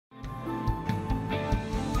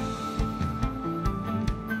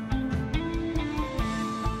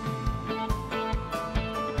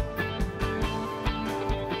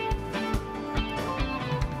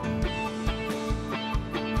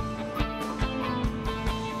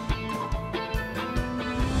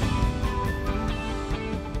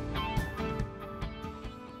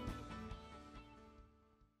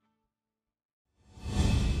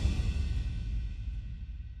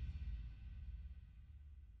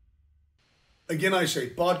again I say,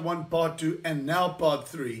 part 1, part 2, and now part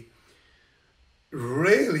 3,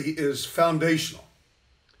 really is foundational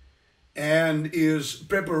and is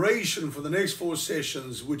preparation for the next 4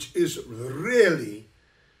 sessions, which is really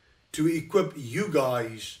to equip you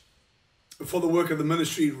guys for the work of the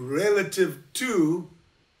ministry relative to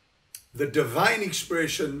the divine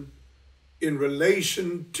expression in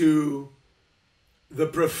relation to the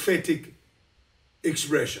prophetic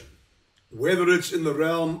expression, whether it's in the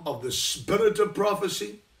realm of the spirit of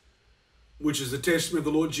prophecy, which is the testimony of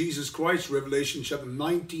the Lord Jesus Christ, Revelation chapter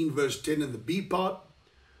 19, verse 10 in the B part,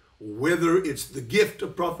 whether it's the gift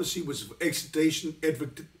of prophecy, which is exhortation,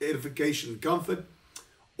 edification, and comfort,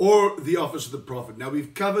 or the office of the prophet. Now,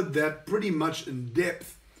 we've covered that pretty much in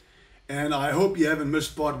depth, and I hope you haven't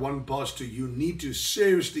missed part 1, part 2. You need to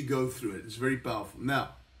seriously go through it. It's very powerful.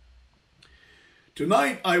 Now,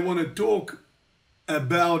 tonight I want to talk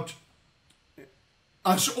about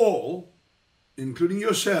us all, including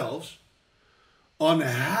yourselves, on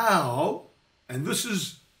how, and this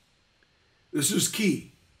is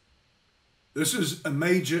key. This is a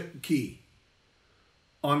major key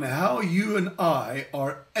on how you and I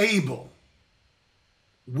are able,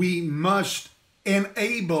 we must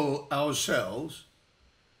enable ourselves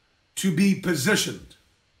to be positioned.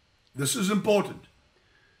 This is important.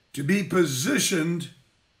 To be positioned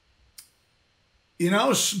in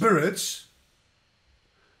our spirits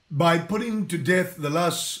by putting to death the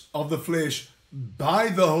lusts of the flesh by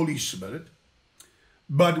the Holy Spirit.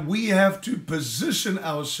 But we have to position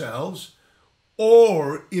ourselves,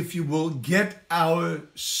 or if you will, get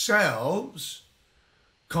ourselves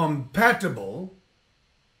compatible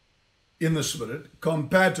in the Spirit,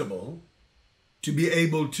 compatible to be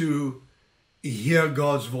able to hear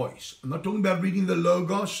God's voice. I'm not talking about reading the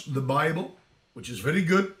Logos, the Bible, which is very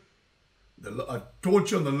good. I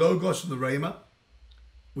taught you on the Logos and the Rhema,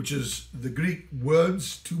 which is the Greek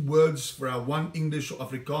words, 2 words for our one English or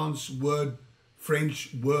Afrikaans word,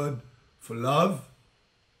 French word for love,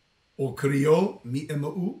 or Creole, mi aime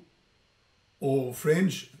ou, or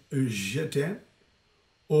French, je t'aime,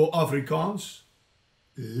 or Afrikaans,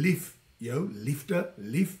 lief jou, liefde,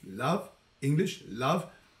 lief, love, English, love.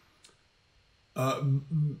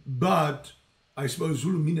 But, I suppose,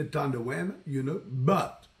 Zulu mina tanda wema, you know,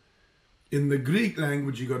 but in the Greek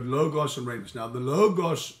language, you got Logos and Rhema. Now, the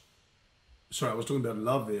Logos, sorry, I was talking about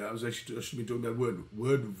love there. I should be talking about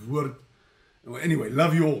word. Anyway,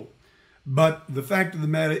 love you all. But the fact of the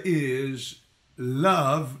matter is,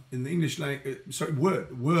 love in the English language,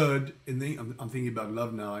 word in the, I'm thinking about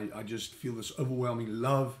love now. I just feel this overwhelming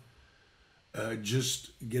love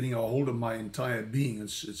just getting a hold of my entire being.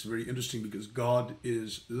 It's very interesting because God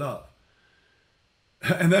is love.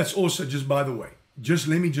 And that's also, just by the way, let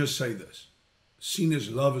me just say this. Seen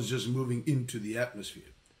as love is just moving into the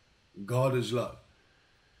atmosphere. God is love.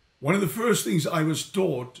 One of the first things I was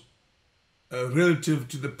taught relative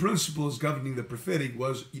to the principles governing the prophetic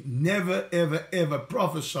was never, ever, ever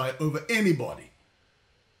prophesy over anybody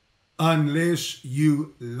unless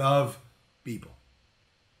you love people.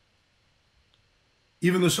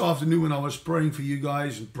 Even this afternoon when I was praying for you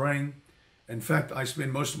guys and praying, in fact, I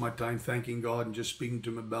spend most of my time thanking God and just speaking to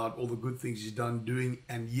him about all the good things he's done, doing,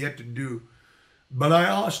 and yet to do. But I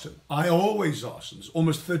asked him, I always ask him, it's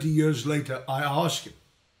almost 30 years later, I ask him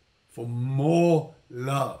for more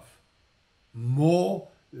love. More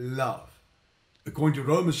love. According to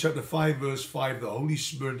Romans chapter 5, verse 5, the Holy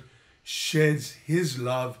Spirit sheds his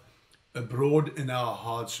love abroad in our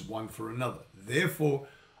hearts one for another. Therefore,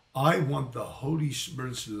 I want the Holy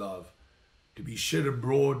Spirit's love to be shed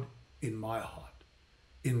abroad in my heart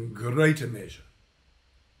in greater measure,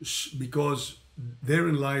 because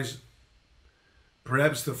therein lies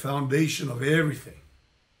perhaps the foundation of everything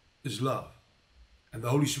is love, and the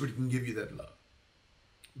Holy Spirit can give you that love.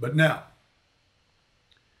 But now,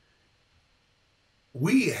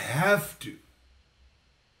 we have to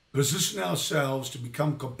position ourselves to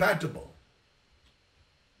become compatible,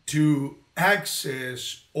 to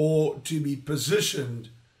access or to be positioned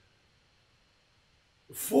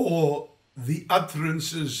for the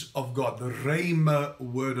utterances of God, the Rhema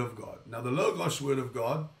word of God. Now, the Logos word of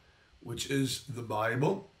God, which is the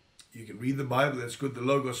Bible, you can read the Bible, that's good, the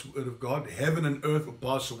Logos word of God. Heaven and earth will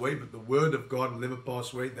pass away, but the word of God will never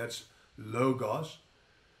pass away. That's Logos.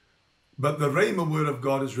 But the Rhema word of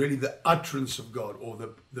God is really the utterance of God, or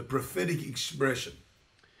the prophetic expression.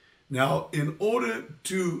 Now, in order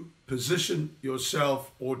to position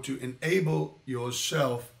yourself or to enable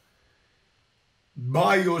yourself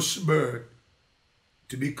by your Spirit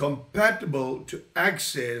to be compatible to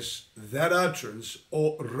access that utterance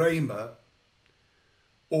or Rhema,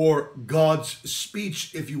 or God's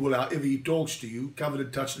speech, if you will, however he talks to you. Covered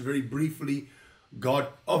and touched very briefly. God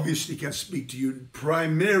obviously can speak to you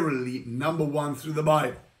primarily, number one, through the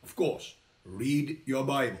Bible. Of course, read your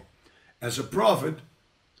Bible. As a prophet,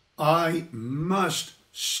 I must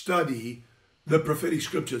study the prophetic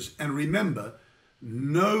scriptures. And remember,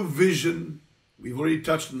 no vision, we've already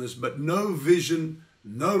touched on this, but no vision,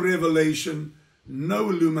 no revelation, no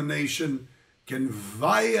illumination can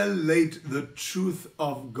violate the truth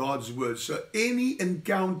of God's word. So any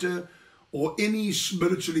encounter or any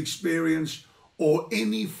spiritual experience or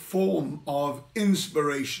any form of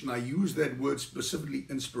inspiration, I use that word specifically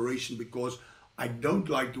inspiration because I don't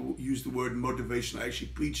like to use the word motivation. I actually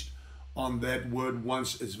preached on that word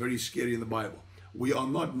once. It's very scary in the Bible. We are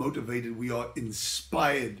not motivated, we are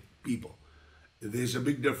inspired people. There's a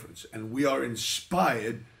big difference. And we are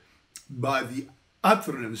inspired by the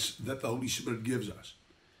utterance that the Holy Spirit gives us,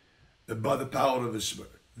 by the power of His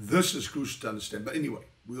Spirit. This is crucial to understand. But anyway,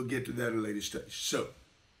 we'll get to that at a later stage. So,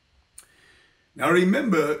 now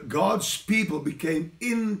remember, God's people became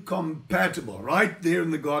incompatible right there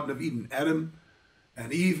in the Garden of Eden. Adam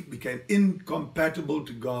and Eve became incompatible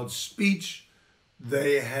to God's speech.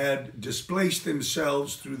 They had displaced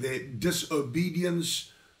themselves through their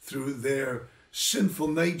disobedience, through their sinful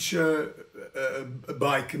nature,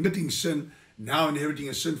 by committing sin, now inheriting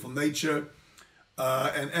a sinful nature.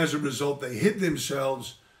 And as a result, they hid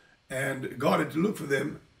themselves, and God had to look for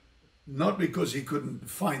them, not because he couldn't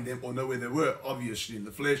find them or know where they were, obviously in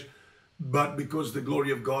the flesh, but because the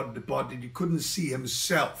glory of God departed. He couldn't see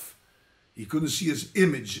himself. He couldn't see his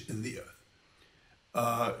image in the earth.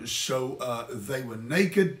 So they were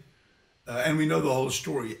naked, and we know the whole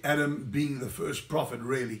story, Adam being the first prophet,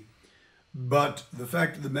 really. But the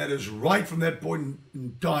fact of the matter is, right from that point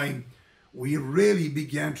in time, we really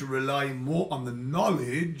began to rely more on the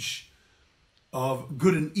knowledge of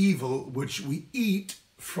good and evil, which we eat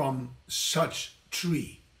from such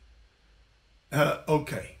tree.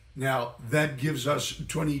 Okay, now that gives us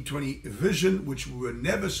 2020 vision, which we were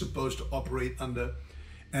never supposed to operate under.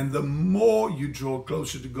 And the more you draw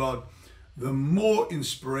closer to God, the more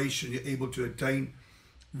inspiration you're able to attain,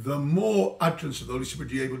 the more utterance of the Holy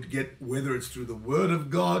Spirit you're able to get, whether it's through the Word of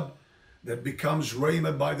God that becomes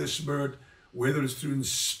rhema by the Spirit, whether it's through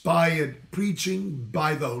inspired preaching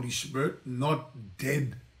by the Holy Spirit, not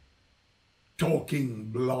dead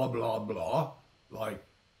talking blah, blah, blah, like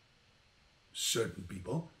certain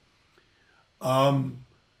people.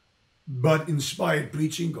 But inspired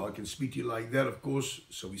preaching, God can speak to you like that, of course.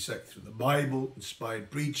 So we say through the Bible, inspired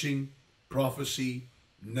preaching, prophecy,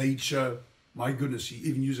 nature. My goodness, he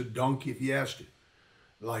even used a donkey if he has to.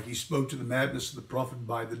 Like he spoke to the madness of the prophet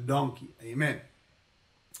by the donkey. Amen.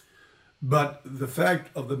 But the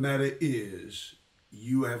fact of the matter is,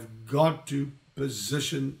 you have got to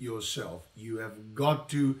position yourself. You have got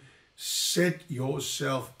to set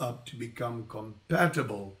yourself up to become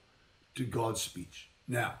compatible to God's speech.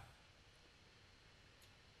 Now,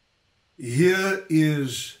 here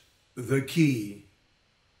is the key.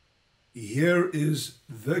 Here is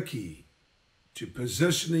the key to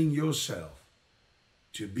positioning yourself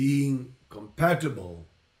to being compatible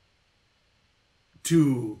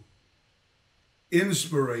to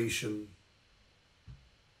inspiration,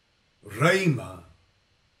 rhema,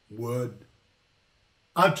 word,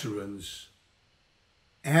 utterance,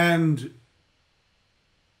 and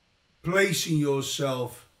placing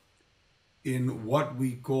yourself in what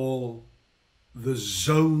we call the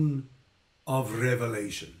zone of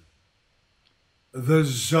revelation. The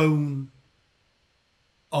zone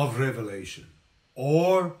of revelation.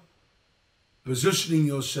 Or positioning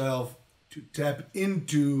yourself to tap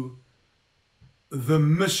into the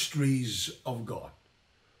mysteries of God.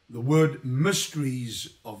 The word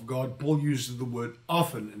mysteries of God, Paul uses the word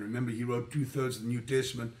often, and remember he wrote 2/3 of the New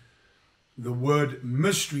Testament. The word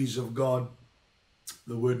mysteries of God,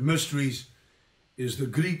 the word mysteries is the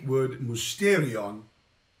Greek word mysterion,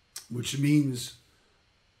 which means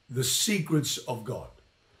the secrets of God.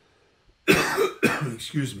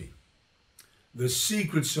 Excuse me. The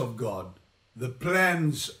secrets of God, the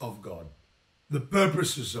plans of God, the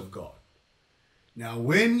purposes of God. Now,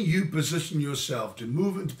 when you position yourself to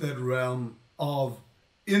move into that realm of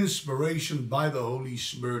inspiration by the Holy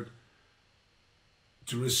Spirit,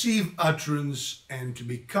 to receive utterance and to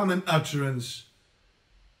become an utterance,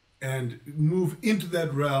 and move into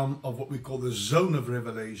that realm of what we call the zone of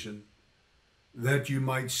revelation, that you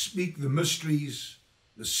might speak the mysteries,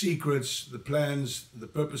 the secrets, the plans, the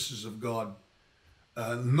purposes of God,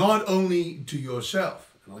 not only to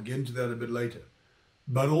yourself, and I'll get into that a bit later,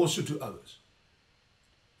 but also to others.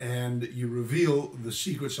 And you reveal the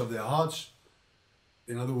secrets of their hearts,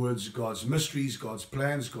 In other words, God's mysteries, God's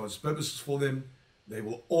plans, God's purposes for them, they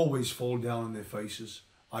will always fall down on their faces.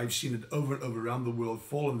 I've seen it over and over around the world,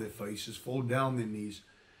 fall on their faces, fall down on their knees,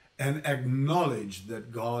 and acknowledge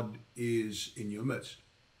that God is in your midst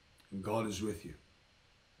and God is with you.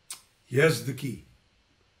 Here's the key.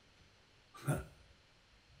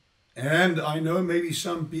 And I know maybe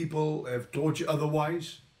some people have taught you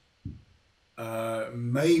otherwise.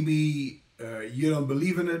 Maybe you don't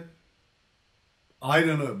believe in it. I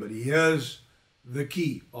don't know, but here's the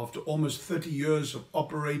key. After almost 30 years of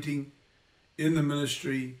operating in the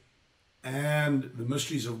ministry and the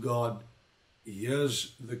mysteries of God,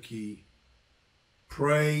 here's the key.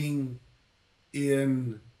 Praying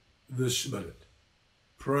in the Spirit.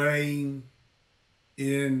 Praying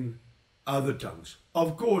in other tongues.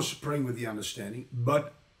 Of course, praying with the understanding,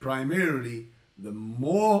 but primarily, the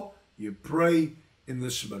more you pray in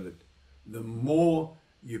the Spirit, the more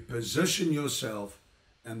you position yourself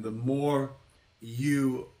and the more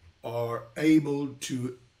you are able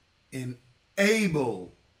to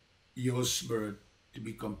enable your spirit to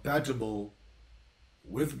be compatible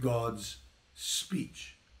with God's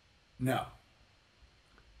speech. Now,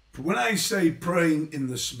 when I say praying in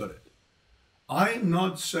the Spirit, I'm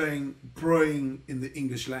not saying praying in the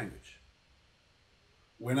English language.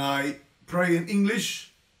 When I pray in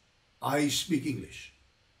English, I speak English.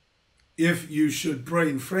 If you should pray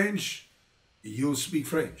in French, you'll speak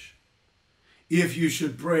French. If you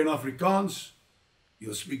should pray in Afrikaans,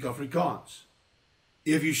 you'll speak Afrikaans.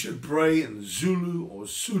 If you should pray in Zulu or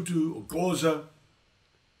Sotho or Xhosa,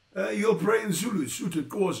 you'll pray in Zulu, Sotho,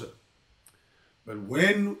 Xhosa. But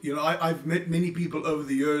when, I've met many people over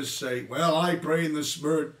the years say, well, I pray in the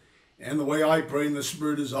Spirit, and the way I pray in the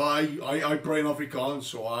Spirit is I pray in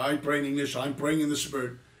Afrikaans, or I pray in English, I'm praying in the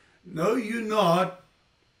Spirit. No, you're not.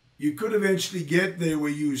 You could eventually get there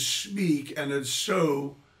where you speak, and it's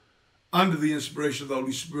so under the inspiration of the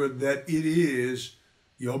Holy Spirit that it is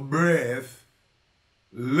your breath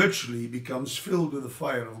literally becomes filled with the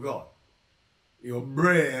fire of God. Your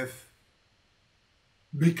breath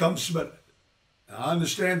becomes Spirit. I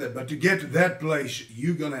understand that, but to get to that place,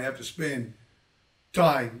 you're going to have to spend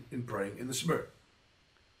time in praying in the Spirit.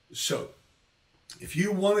 So, if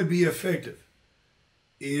you want to be effective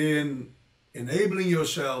in enabling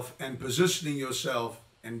yourself and positioning yourself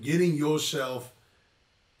and getting yourself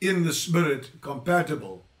in the Spirit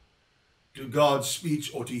compatible to God's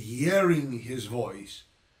speech or to hearing His voice,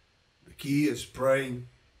 the key is praying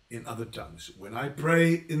in other tongues. When I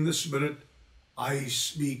pray in the Spirit, I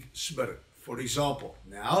speak Spirit. For example,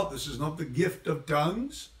 now this is not the gift of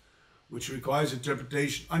tongues, which requires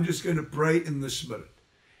interpretation. I'm just going to pray in the Spirit.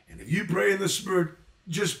 And if you pray in the Spirit,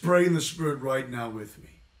 just pray in the Spirit right now with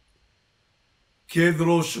me.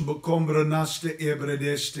 Kedros bekombre naste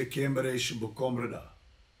ebredeste kembereshe bekombreda.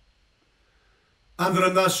 Andra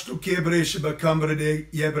nastu kebreshe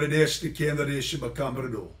bekombrede yebredeste kendereshe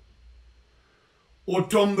bekombredo.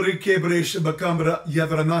 Otombre kebreshe bekombra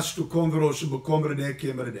yevranastu kondroshe bekombrede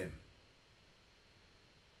kembredem.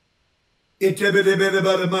 Etebedebede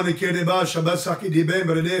bademane kedebasha basaki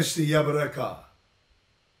dibembredeste yabreka.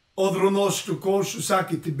 Odronostu koshu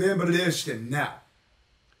saki tibembredeste now.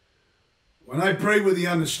 When I pray with the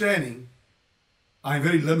understanding, I'm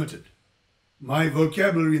very limited. My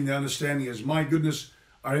vocabulary in the understanding is, my goodness,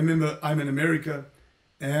 I remember I'm in America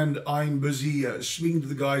and I'm busy speaking to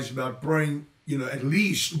the guys about praying, at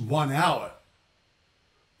least 1 hour.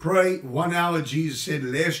 Pray 1 hour, Jesus said,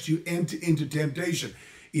 lest you enter into temptation.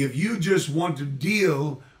 If you just want to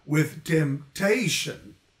deal with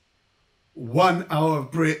temptation, 1 hour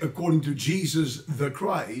of prayer, according to Jesus the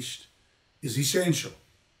Christ, is essential.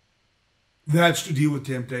 That's to deal with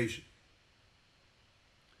temptation.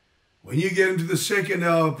 When you get into the second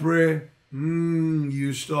hour of prayer,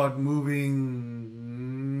 you start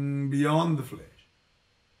moving beyond the flesh.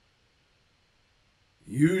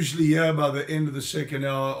 Usually, by the end of the second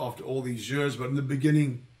hour, after all these years, but in the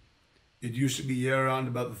beginning, it used to be around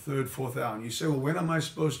about the third, fourth hour. And you say, well, when am I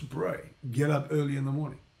supposed to pray? Get up early in the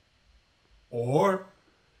morning. Or,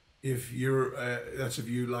 if you're, that's if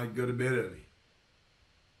you like go to bed early.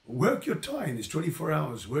 Work your time. It's 24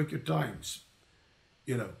 hours. Work your times.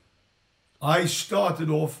 I started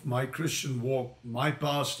off my Christian walk. My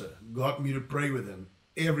pastor got me to pray with him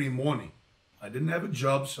every morning. I didn't have a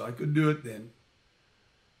job, so I could do it then.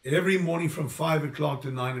 Every morning from 5 o'clock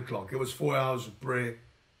to 9 o'clock. It was 4 hours of prayer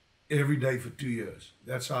every day for 2 years.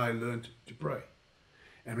 That's how I learned to pray.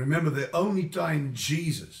 And remember, the only time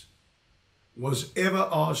Jesus was ever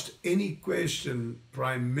asked any question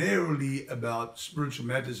primarily about spiritual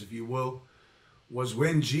matters, if you will, was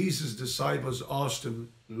when Jesus' disciples asked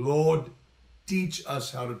him, Lord, teach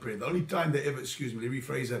us how to pray. The only time they ever, excuse me, let me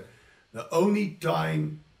rephrase that. The only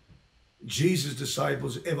time Jesus'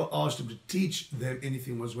 disciples ever asked him to teach them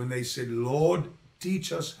anything was when they said, Lord,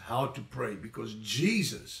 teach us how to pray. Because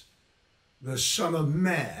Jesus, the Son of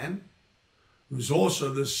Man, who's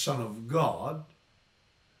also the Son of God,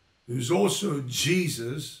 who's also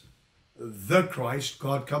Jesus, the Christ,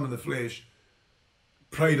 God come in the flesh,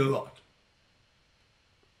 prayed a lot.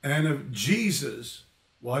 And if Jesus,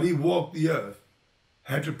 while he walked the earth,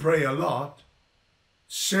 had to pray a lot,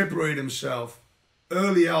 separate himself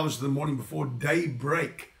early hours of the morning before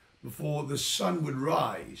daybreak, before the sun would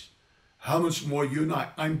rise, how much more you and I?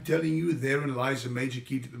 I'm telling you, therein lies a major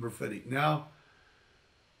key to the prophetic. Now,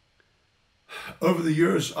 over the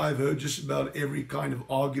years, I've heard just about every kind of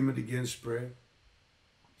argument against prayer.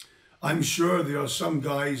 I'm sure there are some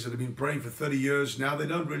guys that have been praying for 30 years. Now they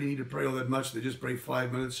don't really need to pray all that much. They just pray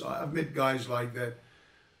 5 minutes. I've met guys like that.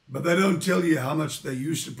 But they don't tell you how much they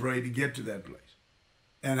used to pray to get to that place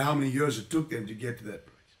and how many years it took them to get to that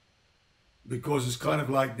place. Because it's kind of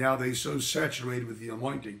like now they're so saturated with the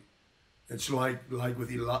anointing. It's like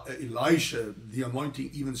with Elisha, the anointing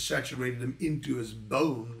even saturated him into his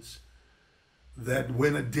bones, that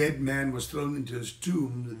when a dead man was thrown into his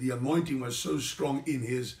tomb, the anointing was so strong in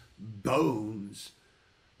his bones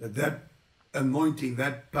that anointing,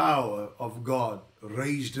 that power of God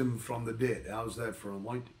raised him from the dead. How's that for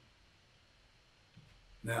anointing?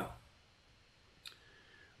 Now,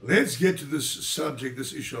 let's get to this subject,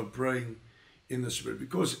 this issue of praying in the Spirit,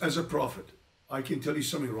 because as a prophet, I can tell you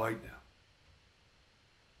something right now.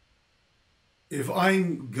 If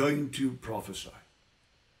I'm going to prophesy,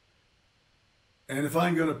 and if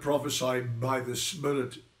I'm going to prophesy by the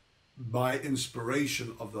Spirit, by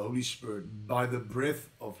inspiration of the Holy Spirit, by the breath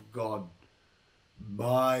of God,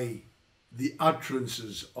 by the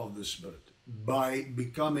utterances of the Spirit, by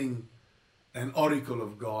becoming an oracle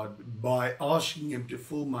of God, by asking him to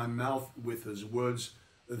fill my mouth with his words,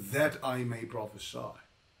 that I may prophesy,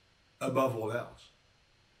 above all else,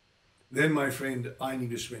 then, my friend, I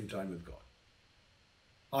need to spend time with God.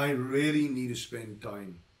 I really need to spend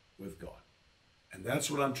time with God. And that's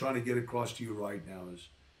what I'm trying to get across to you right now is,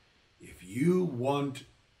 if you want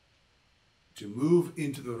to move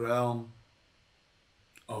into the realm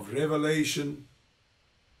of revelation,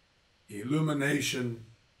 illumination,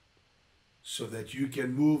 so that you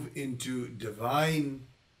can move into divine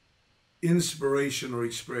inspiration or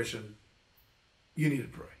expression, you need to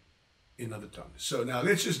pray in other tongues. So now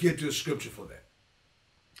let's just get to a scripture for that.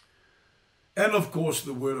 And of course,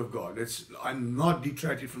 the Word of God. I'm not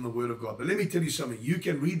detracted from the Word of God. But let me tell you something. You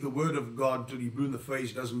can read the Word of God till you're blue in the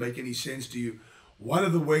face. It doesn't make any sense to you. One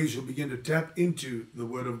of the ways you'll begin to tap into the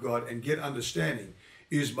Word of God and get understanding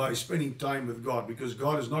is by spending time with God. Because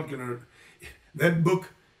God is not going to... That book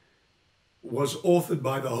was authored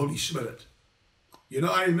by the Holy Spirit. You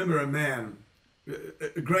know, I remember a man,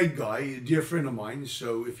 a great guy, a dear friend of mine.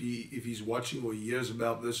 So if he's watching or he hears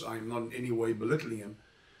about this, I'm not in any way belittling him.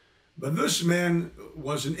 But this man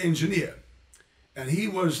was an engineer, and he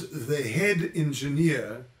was the head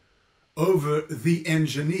engineer over the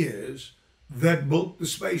engineers that built the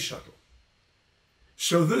space shuttle.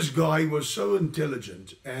 So this guy was so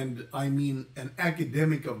intelligent, and I mean an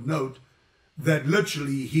academic of note, that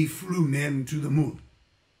literally he flew men to the moon.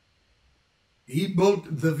 He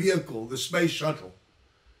built the vehicle, the space shuttle,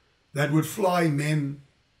 that would fly men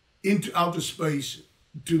into outer space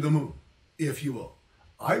to the moon, if you will.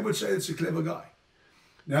 I would say it's a clever guy.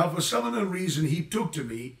 Now, for some unknown reason, he took to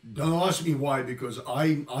me. Don't ask me why, because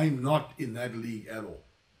I'm not in that league at all.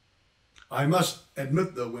 I must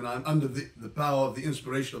admit, though, when I'm under the power of the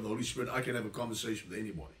inspiration of the Holy Spirit, I can have a conversation with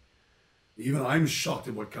anybody. Even I'm shocked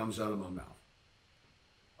at what comes out of my mouth.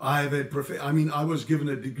 I was given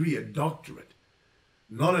a degree, a doctorate.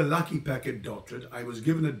 Not a lucky packet doctorate. I was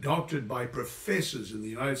given a doctorate by professors in the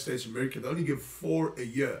United States of America. They only give 4 a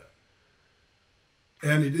year.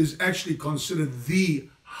 And it is actually considered the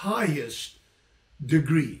highest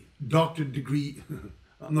degree, doctorate degree.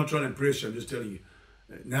 I'm not trying to impress you, I'm just telling you.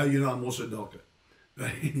 Now you know I'm also a doctor. But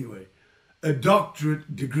anyway, a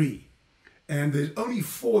doctorate degree. And there's only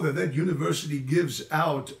 4 that university gives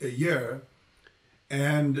out a year.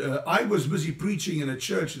 And I was busy preaching in a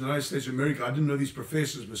church in the United States of America. I didn't know these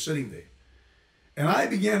professors were sitting there. And I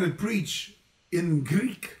began to preach in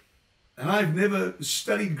Greek. And I've never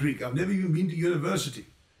studied Greek. I've never even been to university.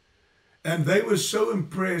 And they were so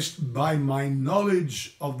impressed by my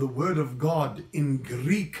knowledge of the Word of God in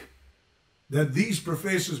Greek that these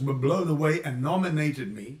professors were blown away and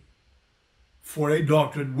nominated me for a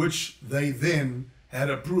doctorate, which they then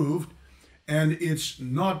had approved. And it's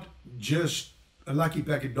not just a lucky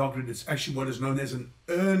packet doctorate. It's actually what is known as an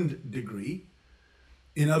earned degree.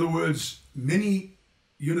 In other words, many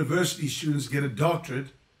university students get a doctorate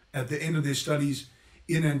at the end of their studies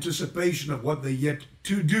in anticipation of what they're yet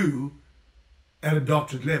to do at a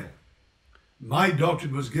doctorate level. My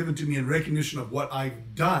doctorate was given to me in recognition of what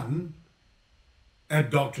I've done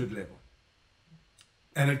at doctorate level.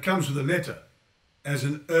 And it comes with a letter as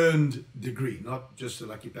an earned degree, not just a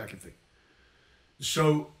lucky packet thing.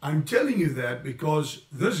 So I'm telling you that because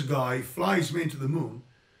this guy flies men to the moon,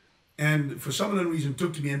 and for some unknown reason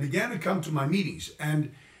took to me and began to come to my meetings.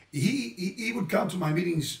 And he would come to my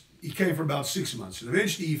meetings. He came for about 6 months. And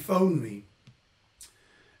eventually he phoned me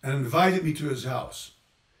and invited me to his house.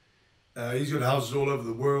 He's got houses all over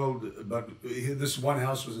the world, but this one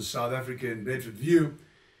house was in South Africa in Bedford View.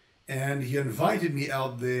 And he invited me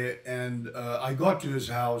out there, and I got to his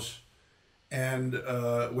house and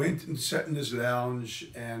went and sat in his lounge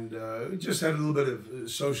and just had a little bit of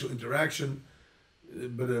social interaction, a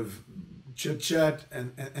bit of chit chat,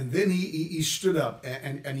 and then he stood up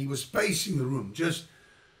and he was pacing the room, just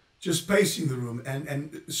pacing the room,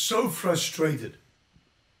 and so frustrated.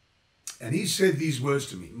 And he said these words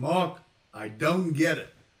to me: "Mark, I don't get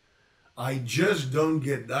it. I just don't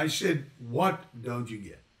get it." I said, "What don't you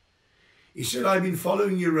get?" He said, "I've been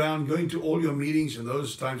following you around, going to all your meetings," and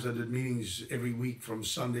those times I did meetings every week from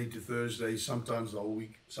Sunday to Thursday, sometimes the whole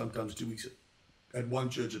week, sometimes 2 weeks at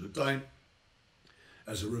one church at a time,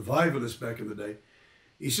 as a revivalist back in the day.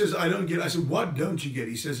 He says, "I don't get it." I said, "What don't you get?"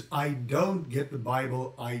 He says, "I don't get the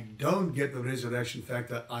Bible. I don't get the resurrection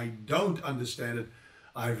factor. I don't understand it.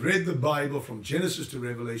 I've read the Bible from Genesis to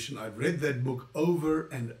Revelation. I've read that book over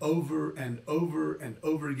and over and over and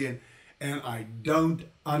over again, and I don't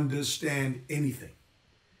understand anything."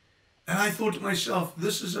 And I thought to myself,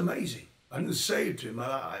 this is amazing. I didn't say it to him.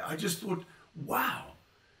 I just thought, wow.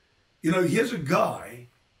 You know, here's a guy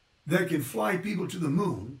that can fly people to the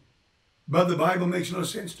moon, but the Bible makes no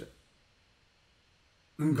sense to him.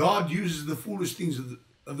 And God uses the foolish things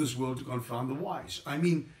of this world to confound the wise. I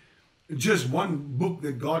mean, just one book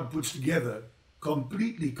that God puts together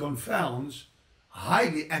completely confounds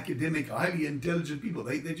highly academic, highly intelligent people.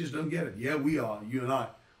 They just don't get it. Yeah, we are, you and I,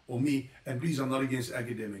 or me. And please, I'm not against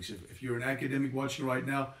academics. If you're an academic watching right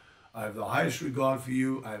now, I have the highest regard for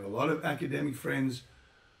you. I have a lot of academic friends.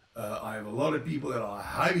 I have a lot of people that are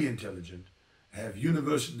highly intelligent, have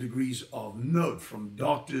university degrees of note, from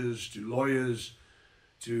doctors to lawyers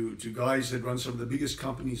to guys that run some of the biggest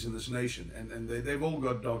companies in this nation. And they've all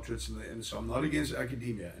got doctorates. And so I'm not against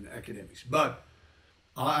academia and academics. But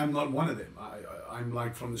I'm not one of them. I'm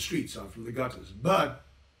like from the streets. I'm from the gutters. But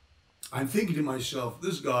I'm thinking to myself,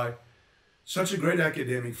 this guy, such a great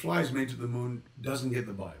academic, flies men to the moon, doesn't get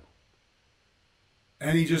the Bible.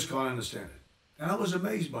 And he just can't understand it. And I was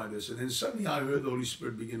amazed by this. And then suddenly I heard the Holy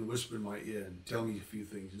Spirit begin to whisper in my ear and tell me a few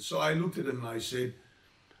things. And so I looked at him and I said,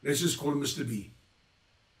 let's just call him Mr. B.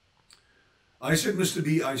 I said, "Mr.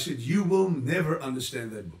 B," I said, "you will never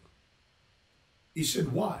understand that book." He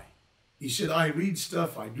said, "Why?" He said, "I read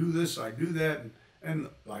stuff, I do this, I do that." And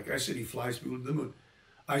like I said, he flies people to the moon.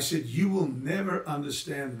 I said, "You will never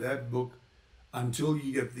understand that book until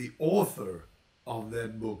you get the author of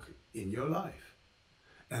that book in your life.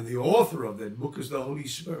 And the author of that book is the Holy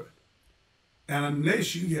Spirit. And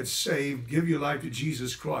unless you get saved, give your life to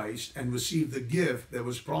Jesus Christ, and receive the gift that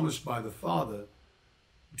was promised by the Father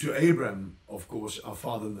to Abraham, of course, our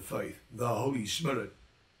father in the faith, the Holy Spirit,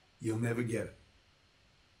 you'll never get it.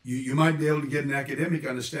 You might be able to get an academic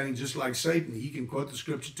understanding just like Satan. He can quote the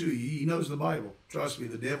scripture too. He knows the Bible. Trust me,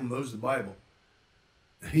 the devil knows the Bible.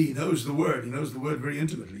 He knows the Word. He knows the Word very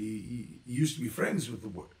intimately. He used to be friends with the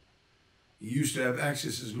Word. He used to have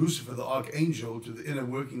access as Lucifer, the archangel, to the inner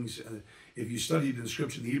workings, if you studied in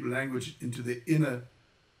scripture in the Hebrew language, into the inner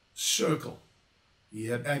circle. He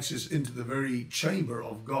had access into the very chamber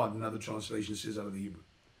of God, another translation says out of the Hebrew,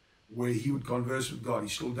 where he would converse with God. He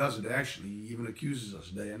still does it, actually. He even accuses us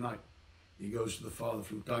day and night. He goes to the Father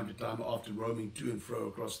from time to time after roaming to and fro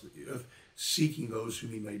across the earth, seeking those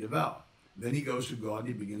whom he may devour. Then he goes to God and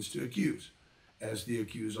he begins to accuse, as the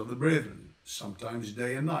accuser of the brethren, sometimes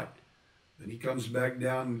day and night. Then he comes back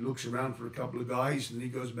down and looks around for a couple of guys, and he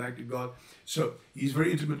goes back to God. So he's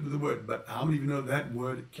very intimate with the Word. But how many of you know that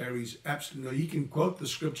Word carries absolutely no? He can quote the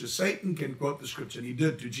scripture. Satan can quote the scripture, and he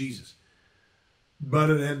did to Jesus. But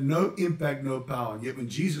it had no impact, no power. And yet when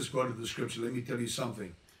Jesus quoted the scripture, let me tell you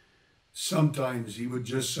something. Sometimes he would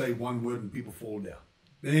just say one word and people fall down.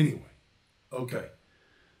 But anyway, okay.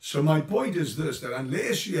 So my point is this, that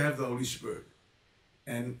unless you have the Holy Spirit,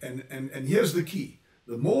 and here's the key.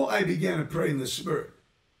 The more I began to pray in the Spirit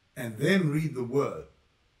and then read the Word,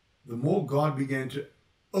 the more God began to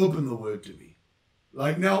open the Word to me.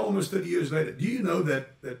 Like now, almost 30 years later, do you know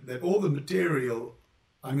that all the material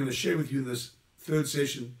I'm going to share with you in this third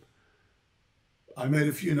session, I made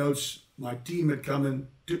a few notes. My team had come in,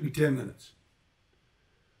 took me 10 minutes.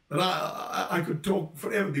 But I could talk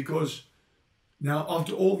forever, because now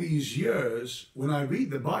after all these years, when I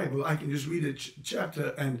read the Bible, I can just read a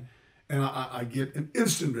chapter and I get an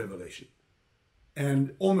instant revelation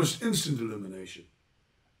and almost instant illumination.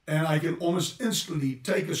 And I can almost instantly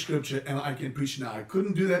take a scripture and I can preach. Now, I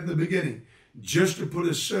couldn't do that in the beginning. Just to put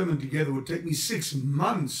a sermon together would take me 6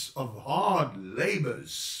 months of hard labor,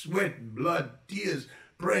 sweat, blood, tears,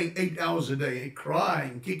 praying 8 hours a day,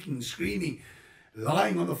 crying, kicking, screaming,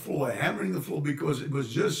 lying on the floor, hammering the floor, because it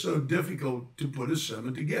was just so difficult to put a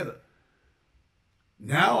sermon together.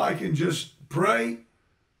 Now I can just pray.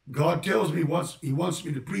 God tells me what He wants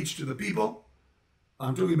me to preach to the people.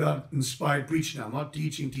 I'm talking about inspired preaching now, not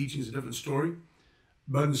teaching. Teaching is a different story,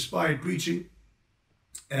 but inspired preaching.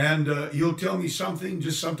 And He'll tell me something,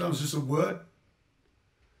 just sometimes just a word.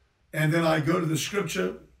 And then I go to the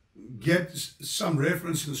scripture, get some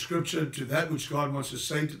reference in the scripture to that which God wants to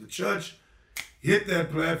say to the church, hit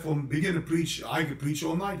that platform, begin to preach. I could preach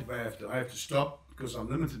all night if I have to. I have to stop because I'm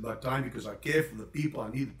limited by time, because I care for the people. I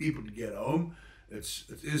need the people to get home. It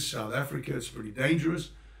is South Africa. It's pretty dangerous.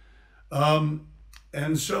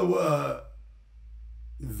 And so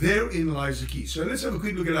therein lies the key. So let's have a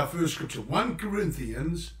quick look at our first scripture. 1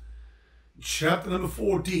 Corinthians chapter number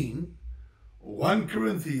 14. 1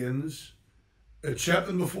 Corinthians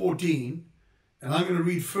chapter number 14. And I'm going to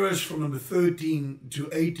read first from number 13 to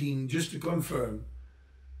 18 just to confirm.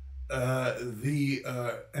 And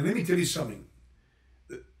let me tell you something.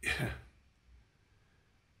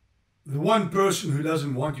 The one person who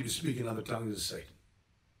doesn't want you to speak in other tongues is Satan.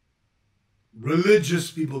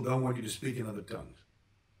 Religious people don't want you to speak in other tongues.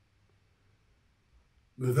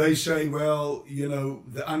 But they say, well, you know,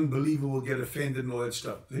 the unbeliever will get offended and all that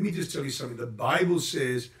stuff. Let me just tell you something. The Bible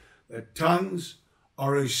says that tongues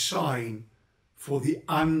are a sign for the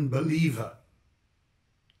unbeliever.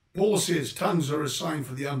 Paul says tongues are a sign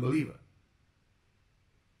for the unbeliever.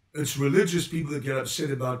 It's religious people that get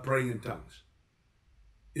upset about praying in tongues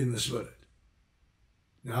in the Spirit.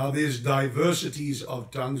 Now, there's diversities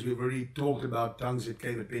of tongues. We've already talked about tongues that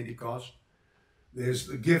came at Pentecost. There's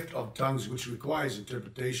the gift of tongues, which requires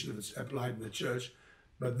interpretation if it's applied in the church.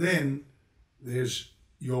 But then there's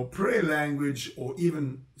your prayer language, or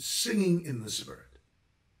even singing in the Spirit,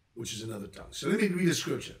 which is another tongue. So let me read a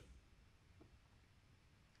scripture.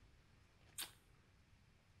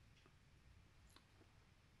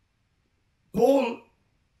 Paul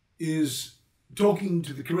is talking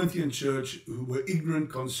to the Corinthian church who were ignorant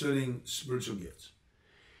concerning spiritual gifts.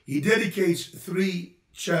 He dedicates 3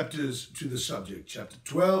 chapters to the subject, chapter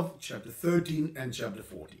 12, chapter 13, and chapter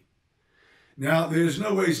 14. Now, there's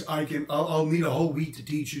no ways I'll need a whole week to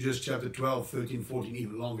teach you just chapter 12, 13, 14,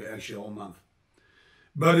 even longer, actually a whole month.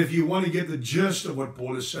 But if you want to get the gist of what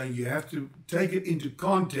Paul is saying, you have to take it into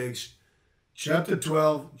context, chapter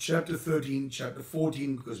 12, chapter 13, chapter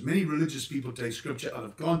 14, because many religious people take scripture out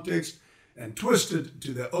of context and twist it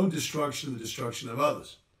to their own destruction and the destruction of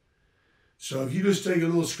others. So if you just take a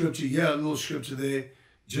little scripture here, a little scripture there,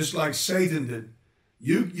 just like Satan did,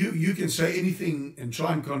 you can say anything and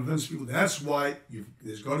try and convince people. That's why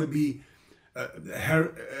there's got to be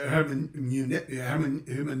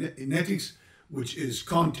hermeneutics, which is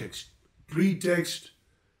context, pretext,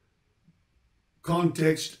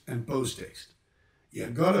 context, and post-text.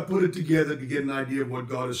 You've got to put it together to get an idea of what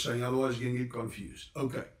God is saying, otherwise you're going to get confused.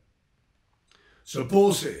 Okay. So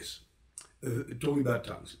Paul says, talking about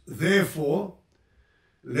tongues, therefore,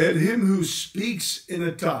 let him who speaks in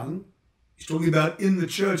a tongue, he's talking about in the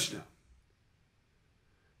church now,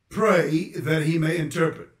 pray that he may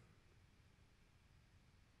interpret.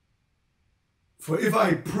 For if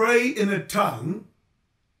I pray in a tongue,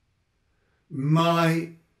 my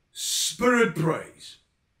spirit prays.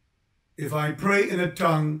 If I pray in a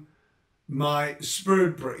tongue, my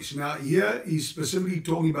spirit prays. Now here he's specifically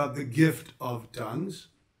talking about the gift of tongues.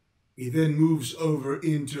 He then moves over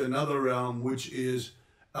into another realm, which is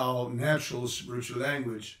our natural spiritual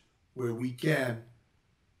language, where we can,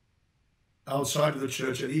 outside of the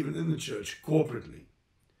church and even in the church, corporately,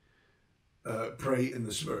 pray in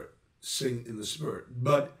the Spirit, sing in the Spirit.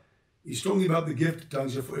 But he's talking about the gift of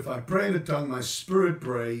tongues. If I pray in a tongue, my spirit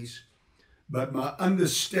prays, but my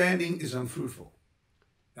understanding is unfruitful.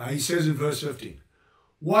 Now he says in verse 15,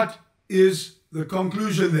 what is the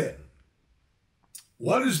conclusion then?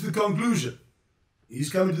 What is the conclusion? He's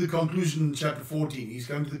coming to the conclusion in chapter 14. He's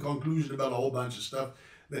coming to the conclusion about a whole bunch of stuff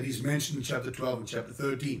that is mentioned in chapter 12 and chapter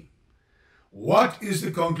 13. What is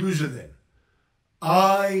the conclusion then?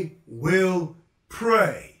 I will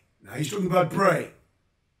pray. Now he's talking about pray.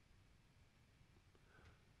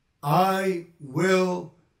 I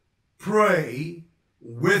will pray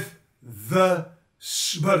with the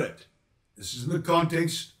Spirit. This is in the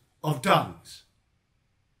context of tongues.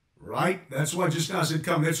 Right? That's why just now I said,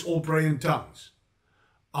 come, let's all pray in tongues.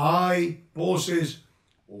 Paul says,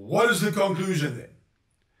 what is the conclusion then?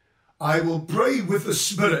 I will pray with the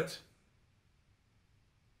Spirit.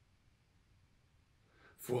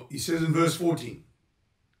 For he says in verse 14,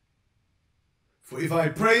 for if I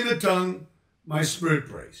pray in a tongue, my spirit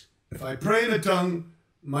prays. If I pray in a tongue,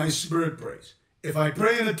 my spirit prays. If I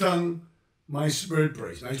pray in a tongue, my spirit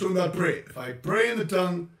prays. Now he's talking about prayer. If I pray in the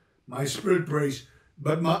tongue, my spirit prays,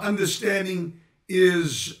 but my understanding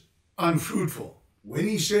is unfruitful. When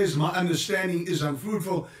he says my understanding is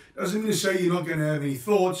unfruitful, doesn't mean to say you're not going to have any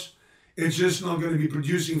thoughts. It's just not going to be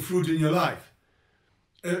producing fruit in your life.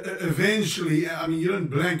 Eventually, I mean, you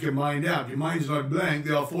don't blank your mind out. Your mind's not blank.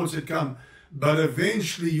 There are thoughts that come. But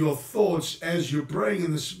eventually your thoughts, as you're praying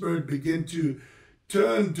in the Spirit, begin to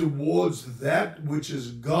turn towards that which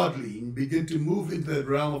is godly and begin to move into the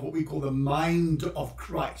realm of what we call the mind of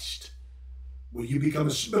Christ, where you become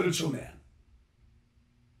a spiritual man.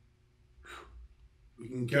 We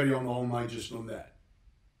can carry on all night just on that.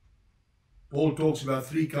 Paul talks about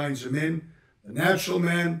three kinds of men: the natural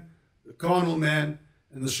man, the carnal man,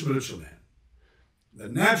 and the spiritual man. The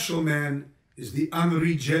natural man is the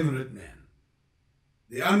unregenerate man.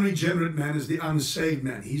 The unregenerate man is the unsaved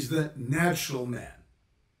man. He's the natural man.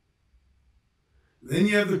 Then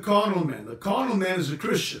you have the carnal man. The carnal man is a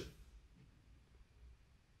Christian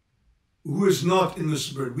who is not in the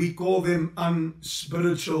Spirit. We call them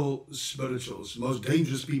unspiritual spirituals, most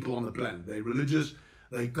dangerous people on the planet. They're religious,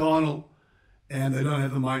 they're carnal, and they don't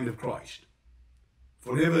have the mind of Christ.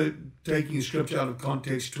 Forever taking scripture out of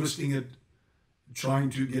context, twisting it, trying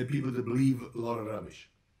to get people to believe a lot of rubbish.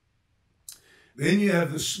 Then you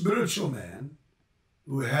have the spiritual man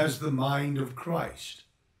who has the mind of Christ.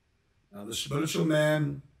 Now the spiritual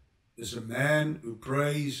man is a man who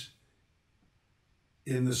prays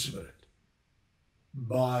in the Spirit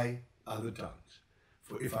by other tongues.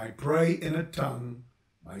 For if I pray in a tongue,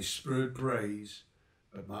 my spirit prays,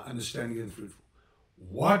 but my understanding is fruitful.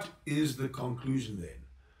 What is the conclusion then?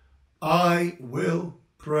 I will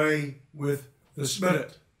pray with the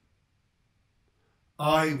Spirit.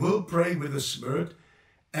 I will pray with the Spirit,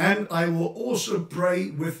 and I will also pray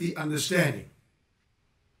with the understanding.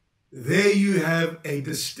 There you have a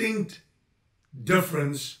distinct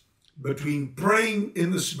difference between praying in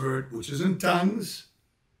the Spirit, which is in tongues,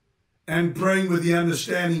 and praying with the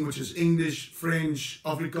understanding, which is English, French,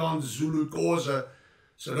 Afrikaans, Zulu, Xhosa.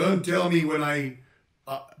 So don't tell me when I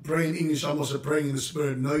pray in English, I'm also praying in the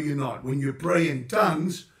Spirit. No, you're not. When you pray in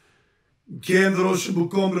tongues, or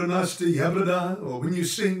when you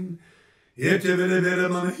sing,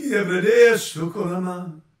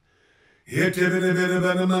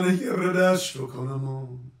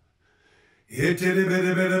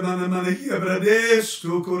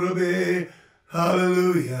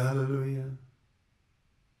 hallelujah, hallelujah.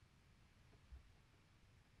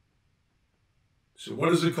 So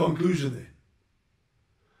what is the conclusion then?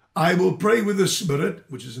 I will pray with the Spirit,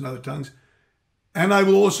 which is in other tongues, and I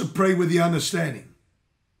will also pray with the understanding.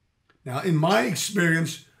 Now, in my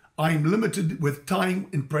experience, I'm limited with time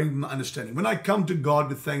in praying with my understanding. When I come to God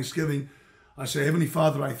with thanksgiving, I say, Heavenly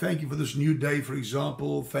Father, I thank you for this new day, for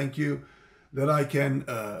example. Thank you that I can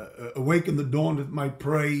awaken the dawn with my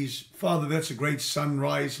praise. Father, that's a great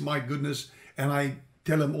sunrise, my goodness. And I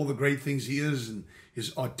tell him all the great things he is and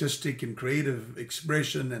his artistic and creative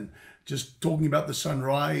expression and just talking about the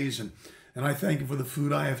sunrise. And I thank him for the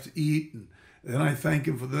food I have to eat. And then I thank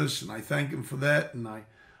him for this and I thank him for that. And I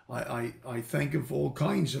thank him for all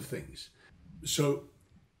kinds of things. So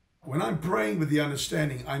when I'm praying with the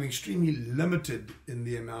understanding, I'm extremely limited in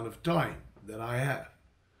the amount of time that I have.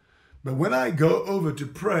 But when I go over to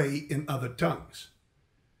pray in other tongues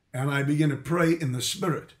and I begin to pray in the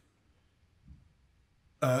Spirit,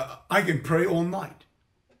 I can pray all night.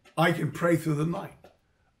 I can pray through the night.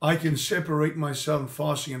 I can separate myself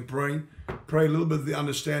fasting and praying, pray a little bit of the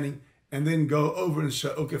understanding, and then go over and say,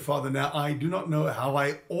 okay, Father, now I do not know how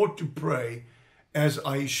I ought to pray as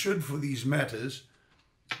I should for these matters,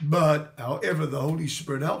 but however, the Holy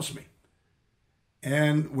Spirit helps me.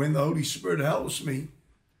 And when the Holy Spirit helps me,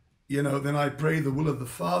 then I pray the will of the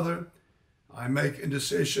Father. I make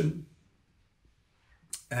intercession.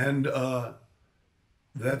 And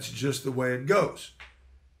that's just the way it goes.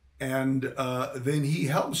 And then he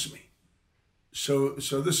helps me. So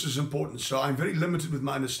this is important. So I'm very limited with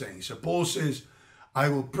my understanding. So Paul says, I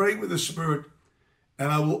will pray with the Spirit, and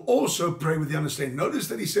I will also pray with the understanding. Notice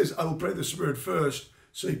that he says, I will pray the Spirit first.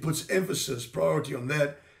 So he puts emphasis, priority on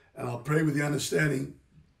that. And I'll pray with the understanding.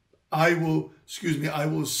 I will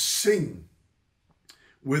sing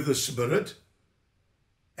with the Spirit,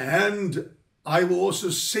 and I will also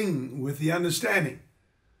sing with the understanding.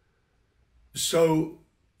 So,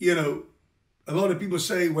 a lot of people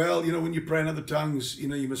say, well, when you pray in other tongues,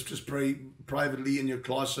 you must just pray privately in your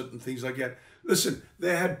closet and things like that. Listen,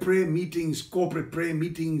 they had prayer meetings, corporate prayer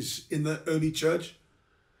meetings in the early church.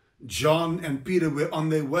 John and Peter were on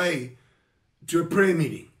their way to a prayer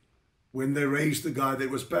meeting when they raised the guy that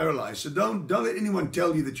was paralyzed. So don't let anyone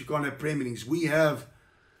tell you that you can't have prayer meetings. We have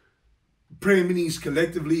prayer meetings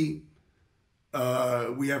collectively.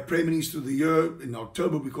 We have prayer meetings through the year. In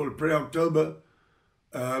October, we call it Prayer October.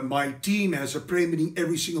 My team has a prayer meeting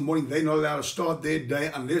every single morning. They're not allowed to start their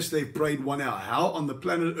day unless they've prayed 1 hour. How on the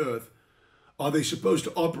planet Earth are they supposed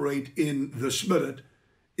to operate in the Spirit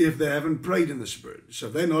if they haven't prayed in the Spirit? So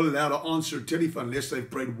they're not allowed to answer a telephone unless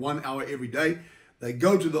they've prayed 1 hour every day. They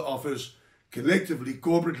go to the office collectively,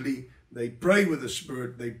 corporately. They pray with the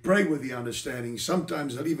Spirit. They pray with the understanding.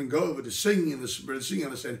 Sometimes they'll even go over to singing in the Spirit, singing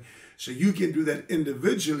understanding. So you can do that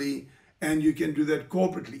individually and you can do that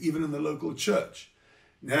corporately, even in the local church.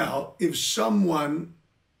 Now, if someone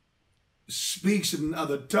speaks in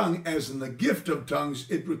another tongue, as in the gift of tongues,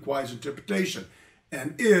 it requires interpretation.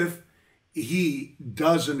 And if he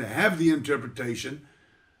doesn't have the interpretation,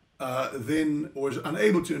 or is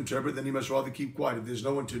unable to interpret, then he must rather keep quiet. If there's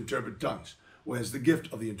no one to interpret tongues, whereas the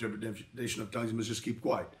gift of the interpretation of tongues, he must just keep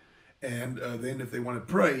quiet. And then if they want to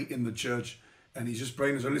pray in the church, and he's just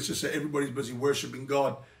praying, so let's just say everybody's busy worshiping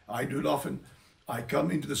God. I do it often. I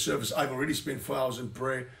come into the service. I've already spent 4 hours in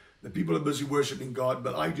prayer. The people are busy worshiping God,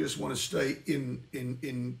 but I just want to stay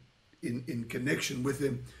in connection with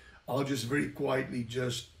Him. I'll just very quietly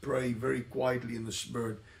just pray very quietly in the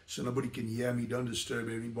Spirit so nobody can hear me. Don't disturb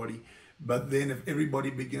anybody. But then if everybody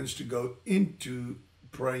begins to go into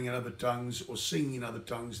praying in other tongues or singing in other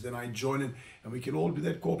tongues, then I join in, and we can all do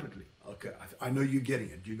that corporately. Okay, I know you're getting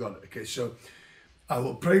it. You got it. Okay, so I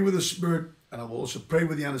will pray with the Spirit, and I will also pray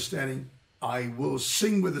with the understanding. I will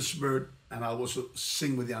sing with the Spirit, and I will also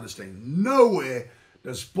sing with the understanding. Nowhere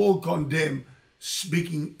does Paul condemn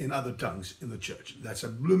speaking in other tongues in the church. That's a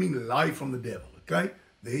blooming lie from the devil. Okay,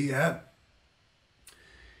 there you have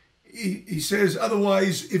it. He says,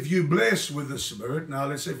 otherwise, if you bless with the Spirit, now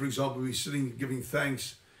let's say, for example, we're sitting giving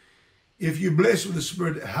thanks. If you bless with the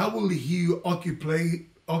Spirit, how will he who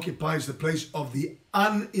occupies the place of the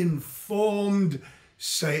uninformed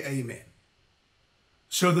say amen?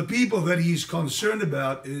 So the people that he's concerned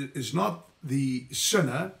about is not the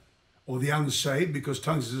sinner or the unsaved, because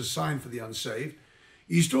tongues is a sign for the unsaved.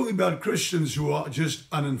 He's talking about Christians who are just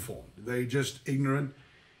uninformed. They're just ignorant.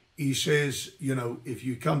 He says, if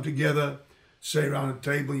you come together, say around a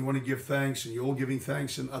table, you want to give thanks, and you're all giving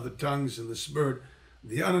thanks in other tongues in the Spirit,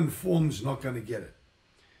 the uninformed is not going to get it.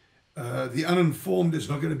 The uninformed is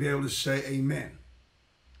not going to be able to say amen.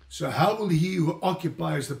 So how will he who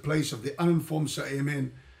occupies the place of the uninformed say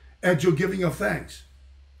amen at your giving of thanks,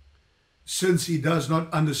 since he does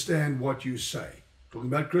not understand what you say? Talking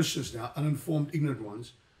about Christians now, uninformed, ignorant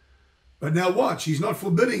ones. But now watch, he's not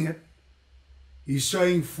forbidding it. He's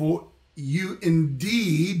saying, for you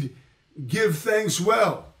indeed give thanks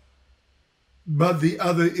well, but the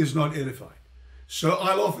other is not edified. So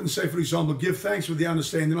I'll often say, for example, give thanks with the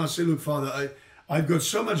understanding. And I'll say, look, Father, I've got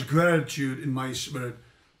so much gratitude in my spirit.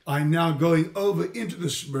 I'm now going over into the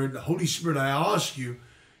Spirit. The Holy Spirit, I ask you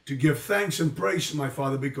to give thanks and praise to my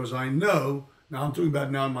Father, because I know, now I'm talking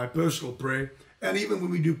about now in my personal prayer, and even when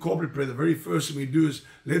we do corporate prayer, the very first thing we do is,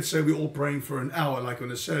 let's say we're all praying for an hour, like on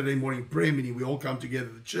a Saturday morning prayer meeting, we all come together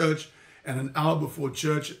at the church, and an hour before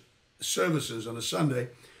church services on a Sunday,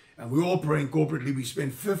 and we're all praying corporately. We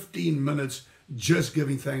spend 15 minutes just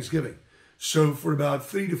giving thanksgiving. So for about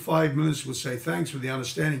 3 to 5 minutes, we'll say thanks with the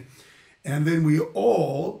understanding, and then we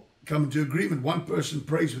all come into agreement. One person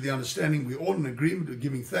prays with the understanding, we're all in agreement with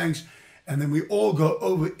giving thanks, and then we all go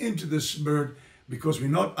over into the Spirit, because we're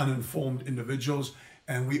not uninformed individuals,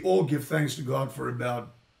 and we all give thanks to God for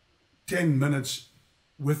about 10 minutes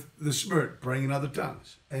with the Spirit, praying in other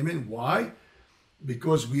tongues. Amen. Why?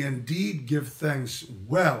 Because we indeed give thanks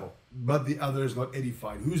well, but the other is not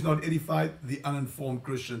edified. Who's not edified? The uninformed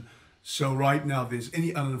Christian. So right now, if there's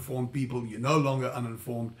any uninformed people, you're no longer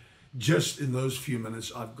uninformed. Just in those few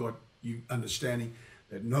minutes, I've got you understanding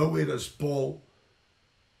that nowhere does Paul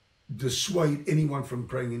dissuade anyone from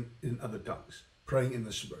praying in other tongues, praying in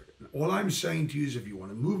the Spirit. And all I'm saying to you is, if you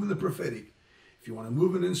want to move in the prophetic, if you want to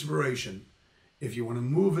move in inspiration, if you want to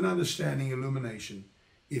move in understanding, illumination,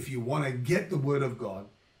 if you want to get the word of God,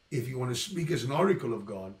 if you want to speak as an oracle of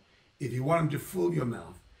God, if you want him to fill your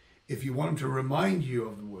mouth, if you want him to remind you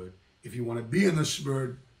of the word, if you want to be in the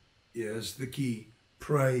Spirit, is the key.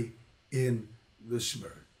 Pray in the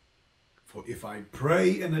Spirit. For if I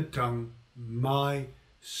pray in a tongue, my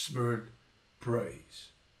spirit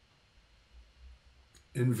prays.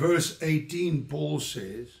 In verse 18, Paul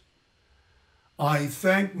says, I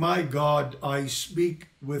thank my God I speak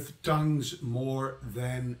with tongues more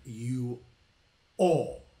than you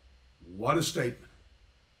all. What a statement.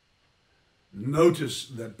 Notice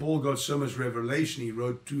that Paul got so much revelation, he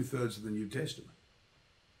wrote 2/3 of the New Testament.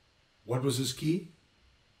 What was his key?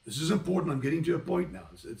 This is important. I'm getting to a point now.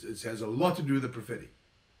 It has a lot to do with the prophetic.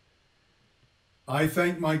 I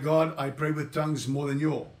thank my God I pray with tongues more than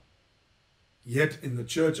you all. Yet in the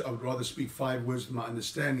church I would rather speak 5 words with my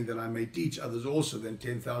understanding that I may teach others also than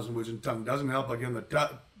 10,000 words in tongue. Doesn't help I get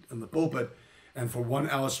in the pulpit and for 1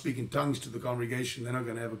 hour speak in tongues to the congregation. They're not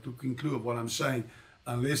going to have a clue of what I'm saying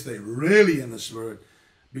unless they're really in the Spirit.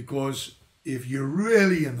 Because if you're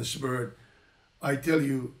really in the Spirit, I tell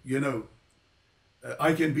you,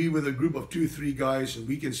 I can be with a group of 2-3 guys and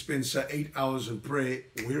we can spend, say, 8 hours in prayer.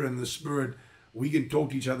 We're in the Spirit. We can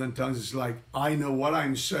talk to each other in tongues. It's like I know what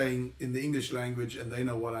I'm saying in the English language and they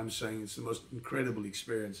know what I'm saying. It's the most incredible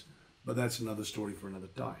experience. But that's another story for another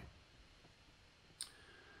time.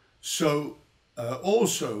 So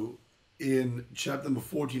also in chapter number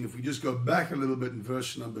 14, if we just go back a little bit in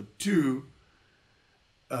verse number 2,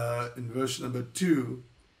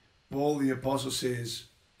 Paul the Apostle says,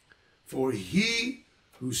 For he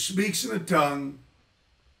who speaks in a tongue,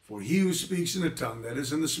 that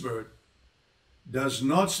is in the Spirit, does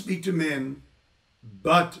not speak to men,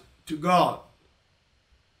 but to God.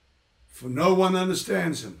 For no one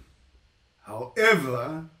understands him.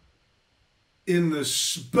 However, in the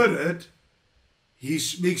Spirit, he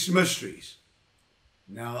speaks mysteries.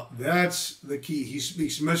 Now, that's the key. He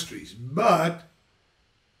speaks mysteries. But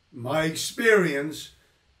my experience,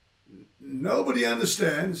 nobody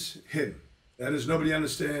understands him. That is, nobody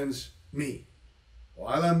understands me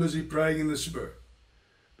while I'm busy praying in the Spirit.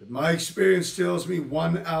 But my experience tells me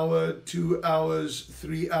 1 hour, 2 hours,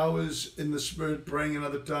 3 hours in the Spirit praying in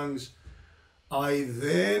other tongues, I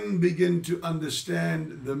then begin to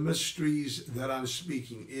understand the mysteries that I'm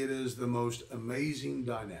speaking. It is the most amazing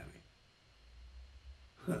dynamic.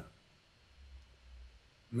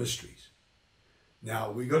 Mysteries. Now,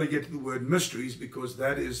 we got to get to the word mysteries because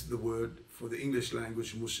that is the word for the English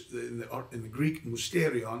language, in the Greek,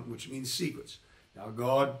 mysterion, which means secrets. Now,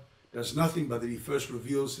 God does nothing but that he first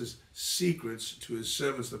reveals his secrets to his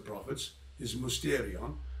servants, the prophets, his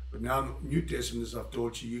mysterion. But now in the New Testament, as I've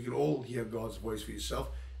taught you, you can all hear God's voice for yourself,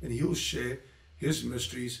 and he'll share his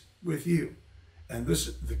mysteries with you. And this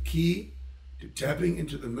is the key to tapping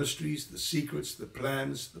into the mysteries, the secrets, the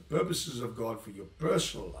plans, the purposes of God for your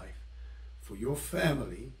personal life, for your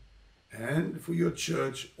family, and for your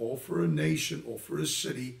church, or for a nation, or for a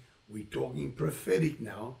city. We're talking prophetic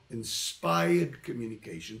now, inspired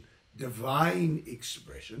communication, divine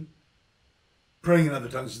expression. Praying in other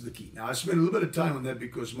tongues is the key. Now, I spent a little bit of time on that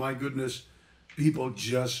because, my goodness, people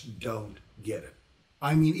just don't get it.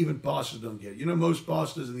 I mean, even pastors don't get it. Most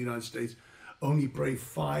pastors in the United States only pray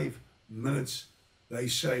 5 minutes, they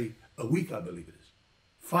say, a week, I believe it is.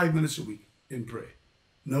 5 minutes a week in prayer.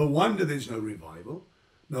 No wonder there's no revival.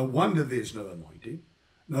 No wonder there's no anointing.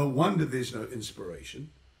 No wonder there's no inspiration.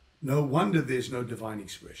 No wonder there's no divine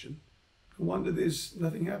expression. No wonder there's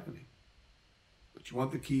nothing happening. But you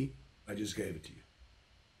want the key? I just gave it to you.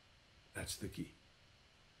 That's the key.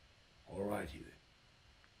 All righty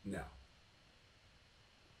then. Now,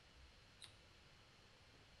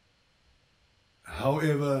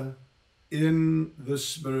 however, in the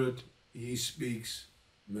Spirit, he speaks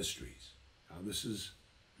mysteries. Now, this is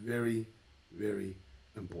very, very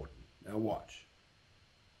important. Now, watch.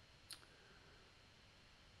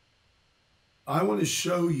 I want to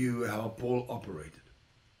show you how Paul operated.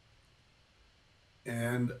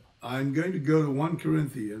 And I'm going to go to 1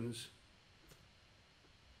 Corinthians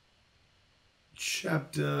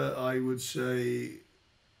chapter, I would say,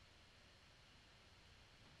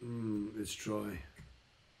 let's try.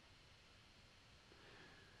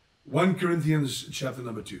 1 Corinthians chapter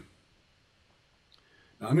number 2.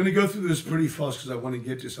 Now, I'm going to go through this pretty fast because I want to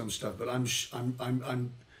get to some stuff, but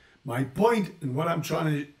my point and what I'm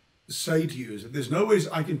trying to say to you is that there's no ways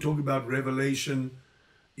I can talk about revelation,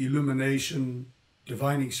 illumination,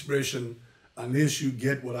 divine expression, unless you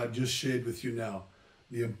get what I've just shared with you now,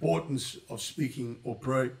 the importance of speaking or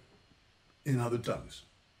pray in other tongues.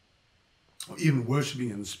 or even worshiping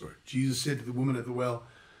in the Spirit. Jesus said to the woman at the well,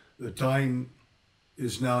 the time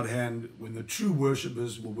is now at hand when the true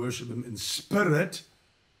worshippers will worship him in spirit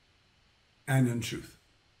and in truth.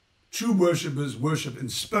 True worshippers worship in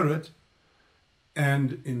spirit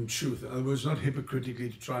and in truth. In other words, not hypocritically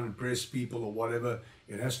to try and impress people or whatever.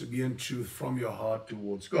 It has to be in truth from your heart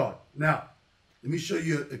towards God. Now, let me show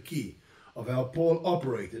you a key of how Paul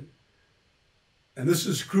operated. And this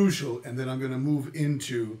is crucial, and then I'm going to move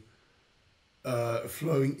into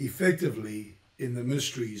flowing effectively in the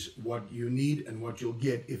mysteries, what you need and what you'll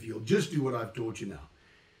get if you'll just do what I've taught you now.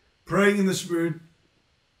 Praying in the Spirit,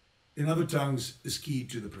 in other tongues, is key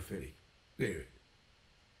to the prophetic. Period.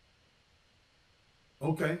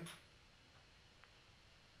 Okay.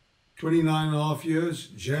 29 and a half years,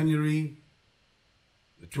 January,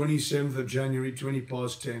 the 27th of January, 20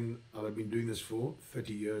 past 10. I've been doing this for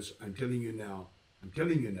 30 years. I'm telling you now, and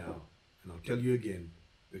I'll tell you again,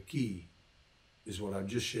 the key is what I've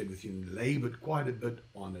just shared with you and labored quite a bit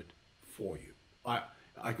on it for you.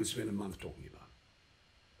 I could spend a month talking about it.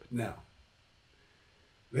 But now,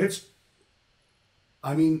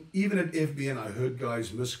 even at FBN, I heard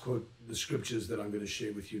guys misquote the scriptures that I'm going to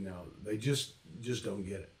share with you now. They just don't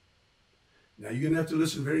get it. Now, you're going to have to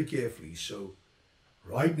listen very carefully. So,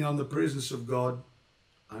 right now in the presence of God,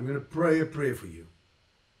 I'm going to pray a prayer for you.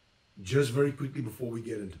 Just very quickly before we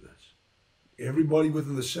get into this. Everybody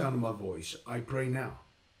within the sound of my voice, I pray now.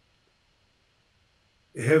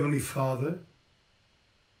 Heavenly Father,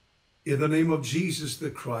 in the name of Jesus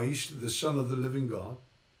the Christ, the Son of the living God,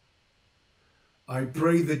 I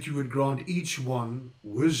pray that you would grant each one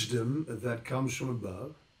wisdom that comes from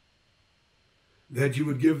above, that you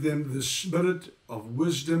would give them the spirit of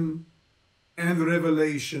wisdom and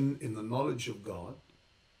revelation in the knowledge of God,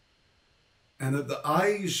 and that the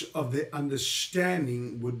eyes of their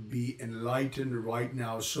understanding would be enlightened right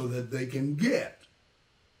now so that they can get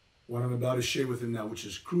what I'm about to share with them now, which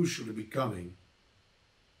is crucial to becoming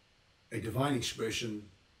a divine expression,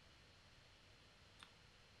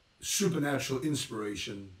 supernatural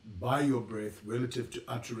inspiration by your breath relative to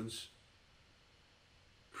utterance.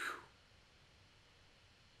 Whew.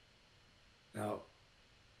 Now,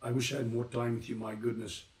 I wish I had more time with you, my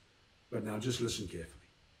goodness, but now just listen carefully.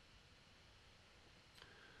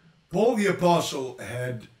 Paul the Apostle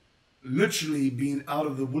had literally been out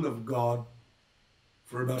of the will of God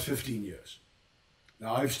for about 15 years.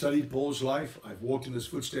 Now, I've studied Paul's life. I've walked in his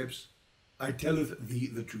footsteps. I telleth thee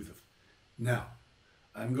the truth of it. Now,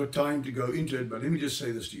 I haven't got time to go into it, but let me just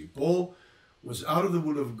say this to you. Paul was out of the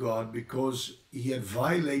will of God because he had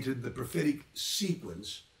violated the prophetic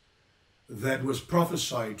sequence that was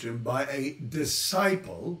prophesied to him by a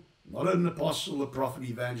disciple, not an apostle, a prophet,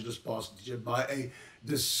 evangelist, pastor, teacher, by a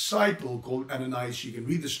disciple called Ananias. You can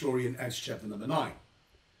read the story in Acts chapter number 9.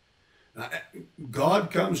 Now, God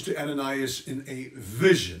comes to Ananias in a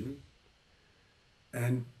vision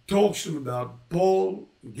and talks to him about Paul,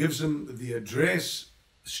 gives him the address,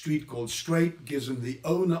 a street called Straight, gives him the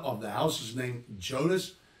owner of the house, his name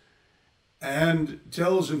Jonas, and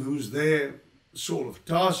tells him who's there, Saul of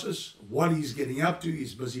Tarsus, what he's getting up to.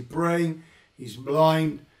 He's busy praying, he's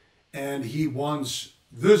blind, and he wants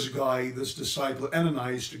this guy, this disciple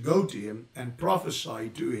Ananias, to go to him and prophesy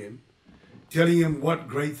to him, telling him what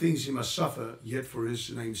great things he must suffer, yet for his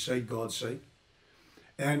name's sake, God's sake,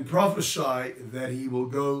 and prophesy that he will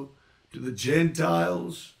go to the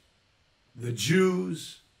Gentiles, the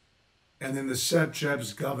Jews, and then the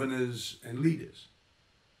satraps, governors, and leaders.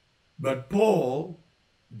 But Paul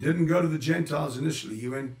didn't go to the Gentiles initially. He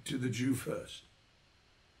went to the Jew first.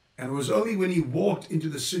 And it was only when he walked into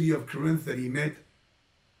the city of Corinth that he met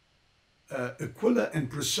Aquila and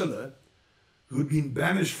Priscilla, who'd been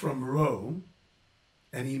banished from Rome,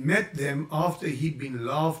 and he met them after he'd been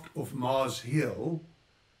laughed off Mars Hill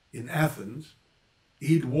in Athens.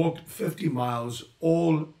 He'd walked 50 miles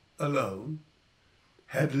all alone,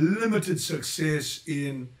 had limited success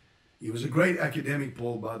in, he was a great academic,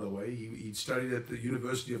 Paul, by the way. He'd studied at the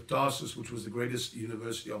University of Tarsus, which was the greatest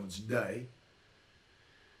university of its day.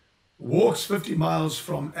 Walks 50 miles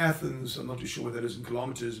from Athens. I'm not too sure what that is in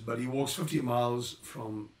kilometers, but he walks 50 miles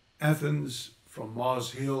from Athens, from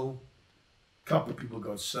Mars Hill. A couple of people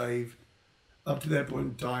got saved. Up to that point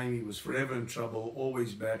in time, he was forever in trouble,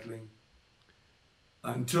 always battling,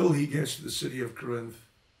 until he gets to the city of Corinth,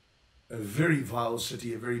 a very vile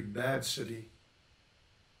city, a very bad city.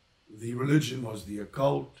 The religion was the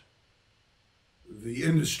occult. The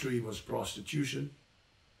industry was prostitution.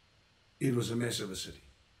 It was a mess of a city.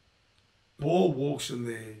 Paul walks in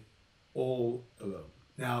there all alone.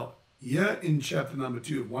 Now, here in chapter number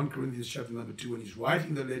 2 of 1 Corinthians chapter number 2, when he's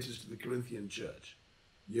writing the letters to the Corinthian church,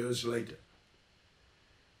 years later,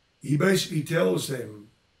 he basically tells them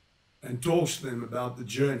and talks to them about the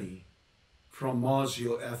journey from Mars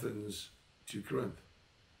Hill, Athens to Corinth,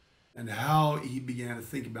 and how he began to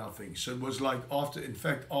think about things. So it was like after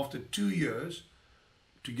 2 years,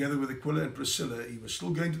 together with Aquila and Priscilla, he was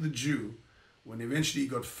still going to the Jew, when eventually he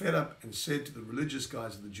got fed up and said to the religious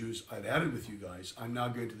guys of the Jews, I've had it with you guys, I'm now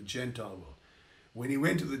going to the Gentile world. When he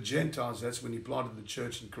went to the Gentiles, that's when he planted the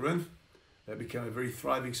church in Corinth. That became a very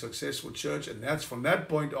thriving, successful church, and that's from that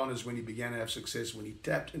point on is when he began to have success, when he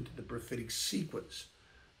tapped into the prophetic sequence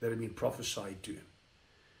that had been prophesied to him.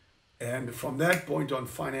 And from that point on,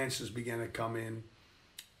 finances began to come in.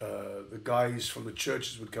 The guys from the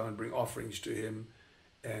churches would come and bring offerings to him,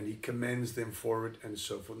 and he commends them for it, and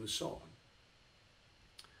so forth and so on.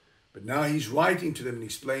 But now he's writing to them and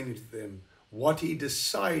explaining to them what he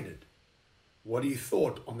decided, what he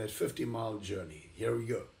thought on that 50-mile journey. Here we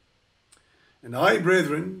go. And I,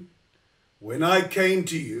 brethren, when I came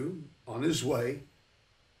to you on his way,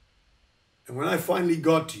 and when I finally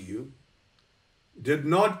got to you, did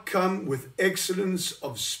not come with excellence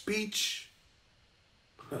of speech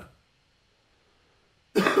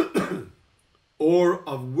or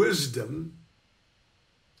of wisdom,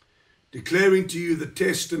 declaring to you the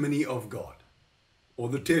testimony of God or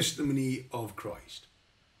the testimony of Christ.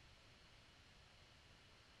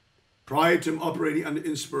 Prior to him operating under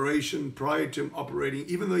inspiration, prior to him operating,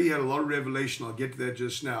 even though he had a lot of revelation, I'll get to that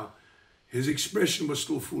just now, his expression was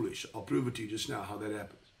still foolish. I'll prove it to you just now how that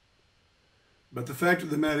happens. But the fact of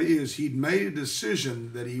the matter is, he'd made a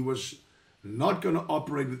decision that he was not going to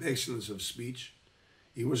operate with excellence of speech.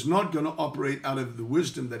 He was not going to operate out of the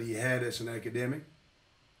wisdom that he had as an academic.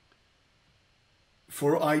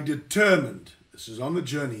 For I determined, this is on the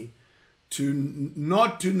journey,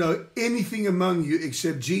 not to know anything among you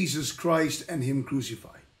except Jesus Christ and him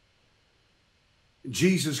crucified.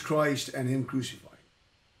 Jesus Christ and him crucified.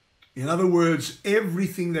 In other words,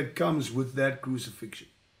 everything that comes with that crucifixion.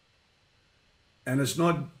 And it's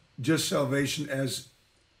not just salvation as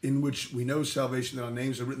in which we know salvation, that our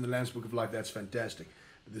names are written in the Lamb's Book of Life. That's fantastic.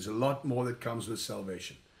 But there's a lot more that comes with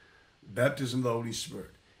salvation. Baptism of the Holy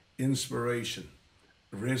Spirit, inspiration,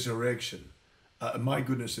 resurrection. My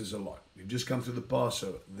goodness, there's a lot. We've just come through the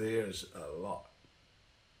Passover. There's a lot.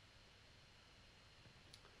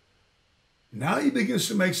 Now he begins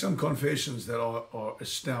to make some confessions that are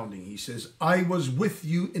astounding. He says, I was with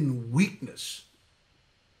you in weakness,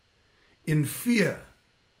 in fear,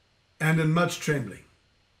 and in much trembling.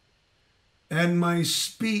 And my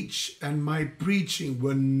speech and my preaching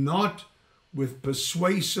were not with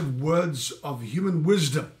persuasive words of human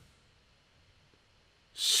wisdom.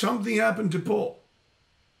 Something happened to Paul.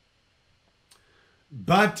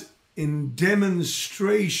 But in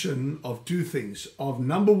demonstration of two things. Of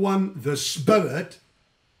number one, the Spirit.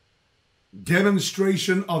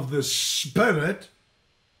 Demonstration of the Spirit.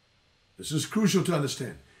 This is crucial to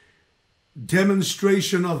understand.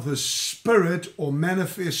 Demonstration of the Spirit or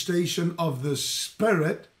manifestation of the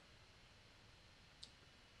Spirit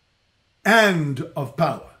and of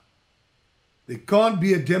power. There can't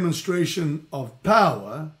be a demonstration of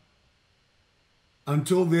power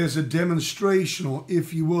until there's a demonstration, or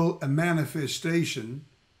if you will, a manifestation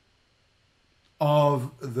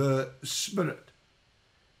of the Spirit.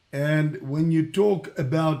 And when you talk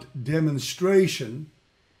about demonstration,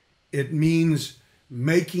 it means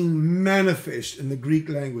making manifest in the Greek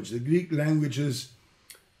language. The Greek language is,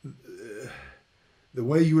 the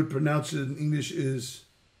way you would pronounce it in English is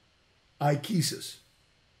eikesis,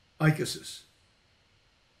 odikesis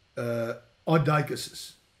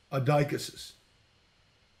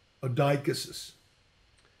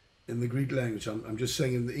in the Greek language. I'm just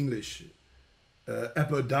saying in the English.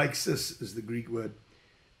 Apodeixis is the Greek word,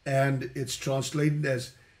 and it's translated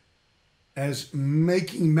as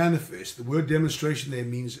making manifest. The word demonstration there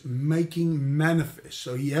means making manifest.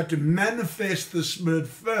 So he had to manifest the Spirit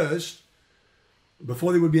first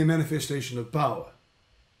before there would be a manifestation of power.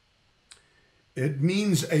 It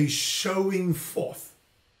means a showing forth.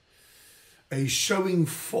 A showing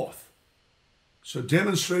forth. So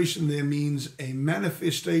demonstration there means a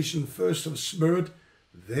manifestation first of Spirit,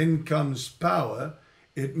 then comes power.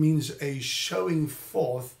 It means a showing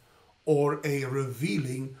forth or a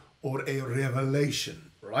revealing or a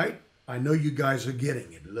revelation, right? I know you guys are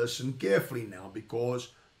getting it. Listen carefully now, because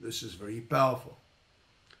this is very powerful.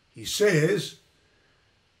 He says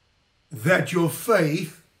that your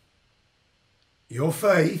faith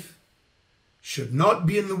should not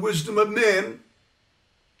be in the wisdom of men,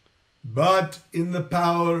 but in the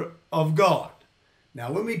power of God.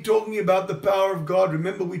 Now, when we're talking about the power of God,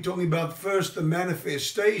 remember we're talking about first the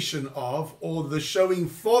manifestation of, or the showing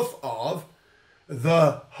forth of,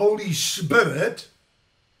 the Holy Spirit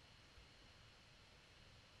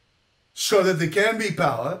so that there can be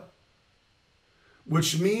power,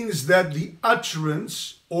 which means that the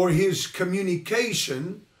utterance or his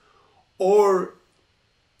communication or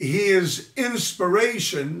his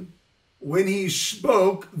inspiration, when he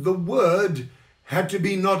spoke, the word had to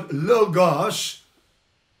be not logos,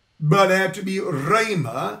 but had to be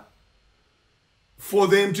rhema for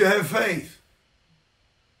them to have faith.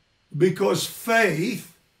 Because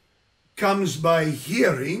faith comes by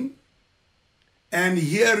hearing, and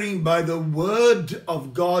hearing by the word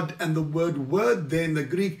of God. And the word there in the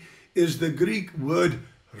Greek is the Greek word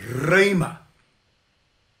rhema.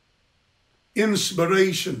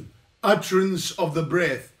 Inspiration, utterance of the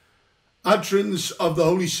breath, utterance of the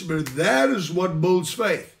Holy Spirit. That is what builds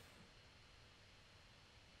faith.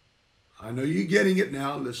 I know you're getting it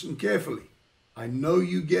now. Listen carefully. I know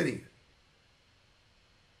you're getting it.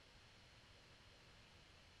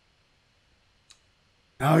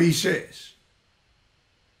 Now he says,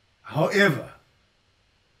 however,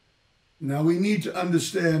 now we need to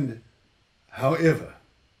understand, however.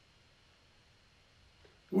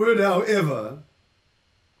 The word however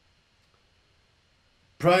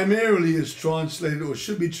primarily is translated, or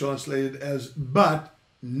should be translated as but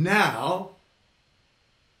now,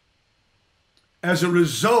 as a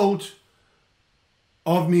result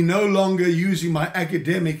of me no longer using my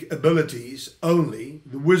academic abilities only,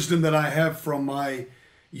 the wisdom that I have from my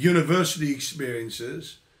university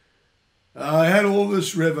experiences. I had all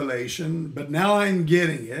this revelation, but now I'm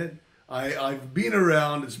getting it. I've been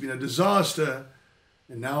around, it's been a disaster,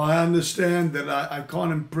 and now I understand that I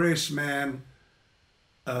can't impress man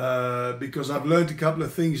because I've learned a couple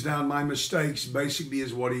of things now, my mistakes basically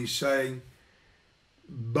is what he's saying.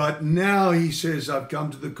 But now he says, I've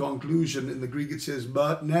come to the conclusion, in the Greek it says,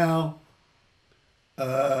 but now,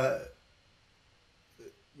 now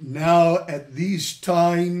at these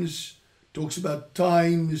times, talks about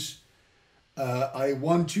times, I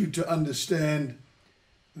want you to understand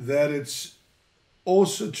that it's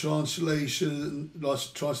also translated,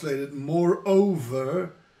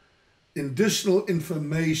 moreover, additional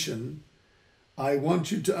information. I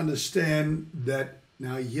want you to understand that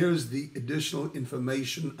now here's the additional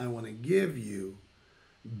information I want to give you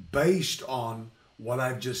based on what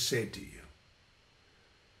I've just said to you.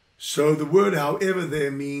 So the word however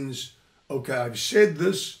there means, okay, I've said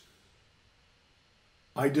this.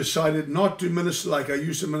 I decided not to minister like I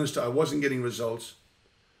used to minister. I wasn't getting results.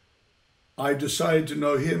 I decided to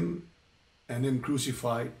know him and him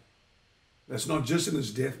crucified. That's not just in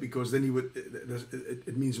his death, because then he would,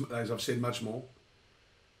 it means, as I've said, much more.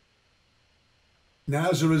 Now,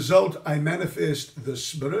 as a result, I manifest the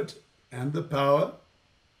Spirit and the power,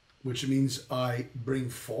 which means I bring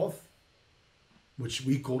forth, which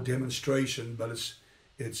we call demonstration, but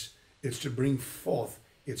it's to bring forth,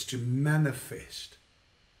 it's to manifest.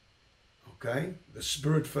 Okay? The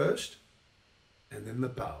Spirit first, and then the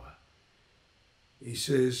power. He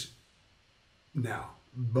says, now,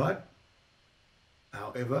 but,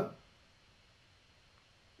 however,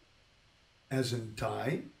 as in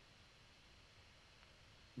time,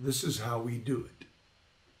 this is how we do it.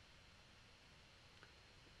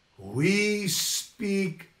 We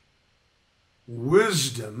speak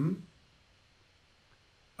wisdom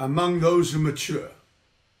among those who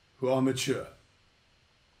are mature.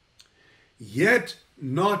 Yet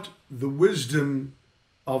not the wisdom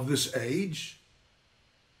of this age,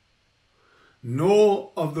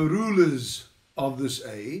 nor of the rulers of this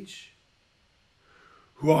age,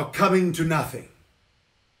 who are coming to nothing.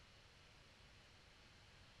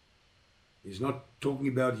 He's not talking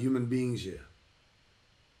about human beings here.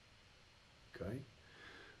 Okay?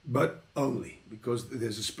 But only, because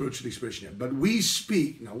there's a spiritual expression here. But we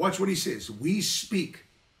speak, now watch what he says. We speak.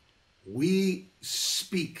 We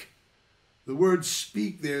speak. The word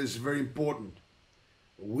speak there is very important.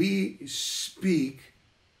 We speak,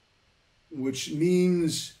 which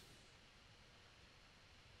means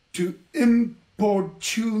to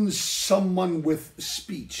importune someone with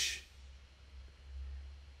speech.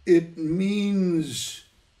 It means,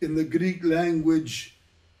 in the Greek language,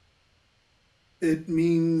 it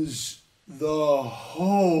means the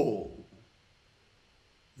whole,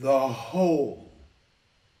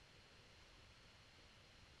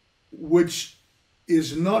 which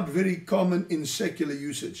is not very common in secular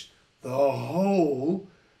usage. The whole,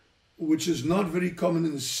 which is not very common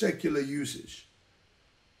in secular usage.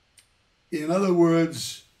 In other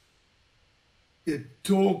words, it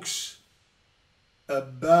talks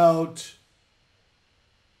about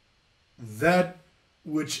that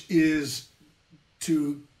which is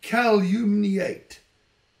to calumniate,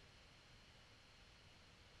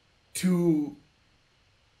 to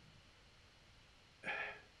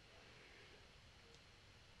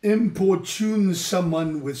importune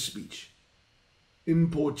someone with speech.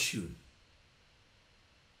 Importune.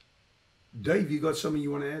 Dave, you got something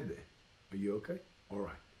you want to add there? Are you okay? All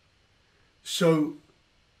right. So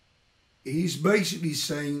he's basically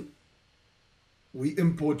saying we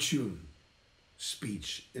importune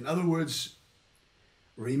speech. In other words,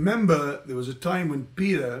 remember there was a time when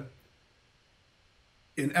Peter,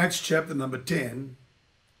 in Acts chapter number 10,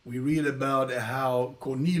 we read about how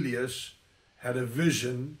Cornelius had a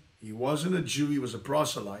vision. He wasn't a Jew, he was a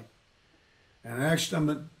proselyte. And in Acts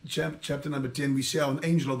chapter number 10, we see how an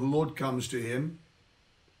angel of the Lord comes to him.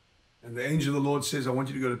 And the angel of the Lord says, I want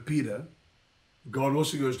you to go to Peter. God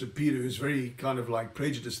also goes to Peter, who's very kind of like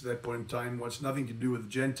prejudiced at that point in time, wants nothing to do with the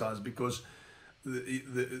Gentiles, because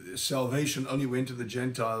the salvation only went to the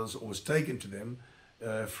Gentiles, or was taken to them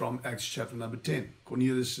from Acts chapter number 10.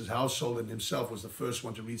 Cornelius' household and himself was the first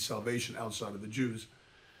one to reach salvation outside of the Jews.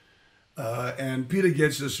 And Peter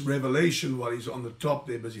gets this revelation while he's on the top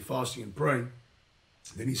there, busy fasting and praying.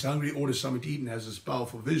 Then he's hungry, orders something to eat, and has this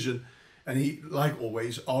powerful vision. And he, like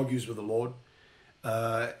always, argues with the Lord.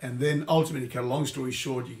 And then ultimately, cut a long story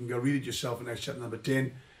short, you can go read it yourself in Acts chapter number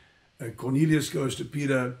 10. Cornelius goes to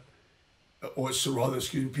Peter,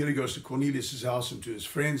 Peter goes to Cornelius' house and to his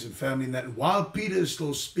friends and family and that. And while Peter is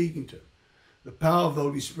still speaking to him, the power of the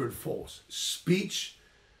Holy Spirit falls. Speech,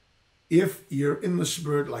 if you're in the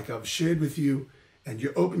Spirit, like I've shared with you, and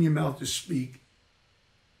you open your mouth to speak,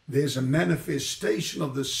 there's a manifestation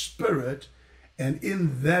of the Spirit, and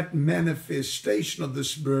in that manifestation of the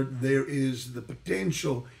Spirit, there is the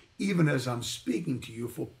potential, even as I'm speaking to you,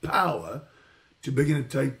 for power to begin to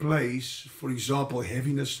take place. For example,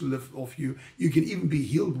 heaviness to lift off you. You can even be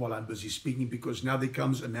healed while I'm busy speaking, because now there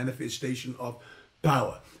comes a manifestation of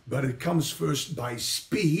power. But it comes first by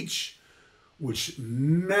speech, which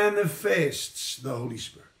manifests the Holy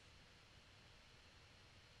Spirit.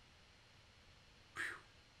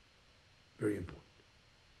 Very important.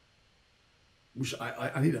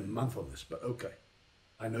 I need a month on this, but okay.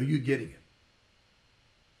 I know you're getting it.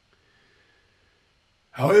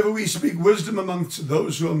 However, we speak wisdom amongst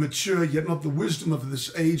those who are mature, yet not the wisdom of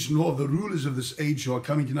this age, nor of the rulers of this age who are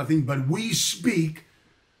coming to nothing, but we speak,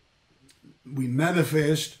 we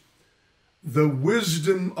manifest the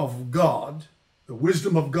wisdom of God,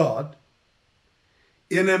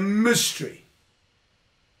 in a mystery.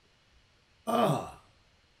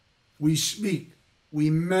 We speak, we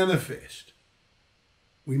manifest,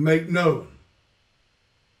 we make known,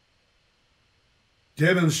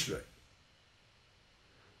 demonstrate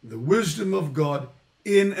the wisdom of God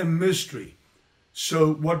in a mystery.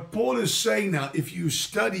 So what Paul is saying now, if you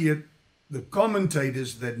study it, the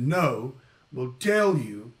commentators that know will tell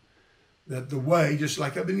you that the way, just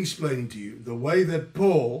like I've been explaining to you, the way that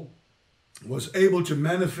Paul was able to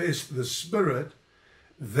manifest the Spirit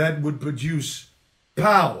that would produce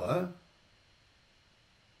power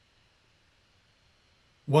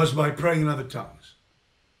was by praying in other tongues.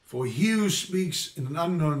 For he who speaks in an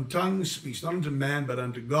unknown tongue speaks not unto man, but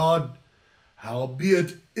unto God.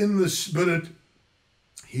 Howbeit in the Spirit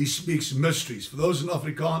he speaks mysteries. For those in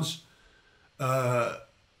Afrikaans,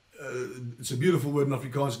 it's a beautiful word in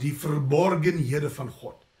Afrikaans, die verborgenhede van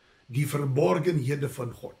God. Die verborgenhede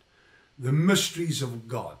van God. The mysteries of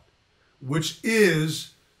God, which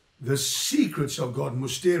is the secrets of God,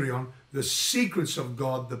 mysterion, the secrets of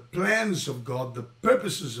God, the plans of God, the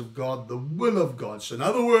purposes of God, the will of God. So in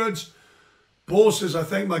other words, Paul says, I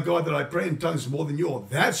thank my God that I pray in tongues more than you all.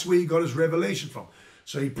 That's where he got his revelation from.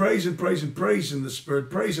 So he prays and prays and prays in the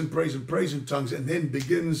Spirit, prays and prays and prays in tongues, and then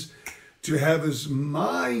begins to have his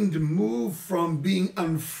mind move from being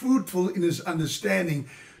unfruitful in his understanding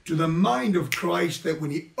to the mind of Christ, that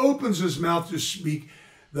when he opens his mouth to speak,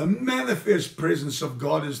 the manifest presence of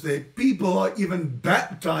God is there. People are even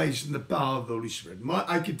baptized in the power of the Holy Spirit.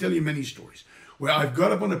 I can tell you many stories where I've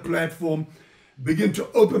got up on a platform, begin to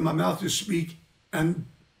open my mouth to speak, and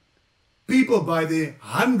people by their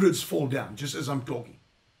hundreds fall down just as I'm talking.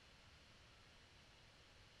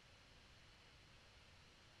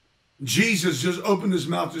 Jesus just opened his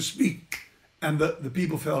mouth to speak, and the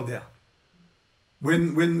people fell down.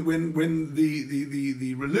 When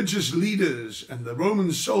the religious leaders and the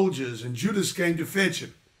Roman soldiers and Judas came to fetch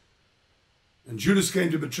him, and Judas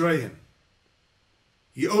came to betray him,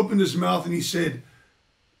 he opened his mouth and he said,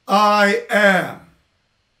 I am.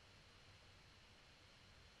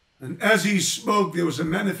 And as he spoke, there was a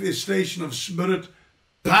manifestation of Spirit.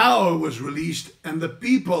 Power was released, and the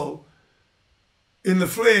people in the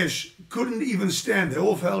flesh couldn't even stand. They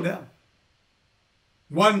all fell down.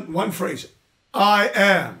 One phrase, I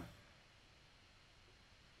am.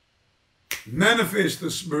 manifest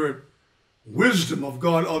the Spirit, wisdom of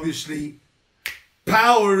God, obviously,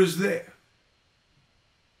 power is there.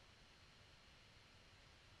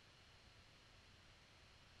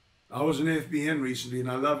 I was in FBN recently, and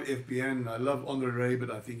I love FBN. I love Andre Ray, but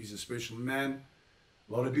I think he's a special man.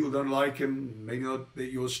 A lot of people don't like him, maybe not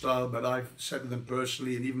your style, but I've sat with him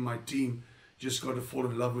personally, and even my team just got to fall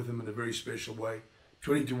in love with him in a very special way.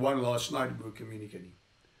 20 to 1 last night, we were communicating.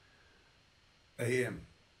 AM.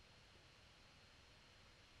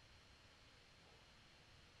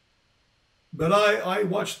 But I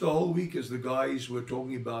watched the whole week as the guys were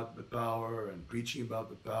talking about the power and preaching about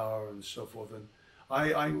the power and so forth. And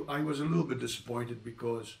I was a little bit disappointed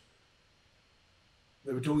because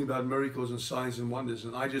they were talking about miracles and signs and wonders.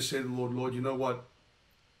 And I just said to the Lord, Lord, you know what?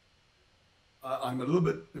 I'm a little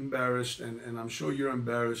bit embarrassed, and I'm sure you're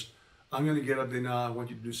embarrassed. I'm going to get up there now. I want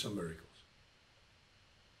you to do some miracles.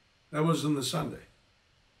 That was on the Sunday.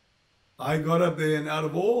 I got up there, and out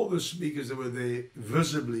of all the speakers that were there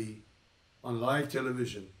visibly on live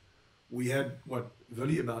television, we had,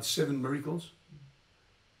 really about 7 miracles.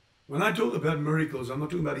 When I talk about miracles, I'm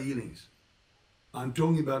not talking about healings. I'm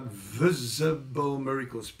talking about visible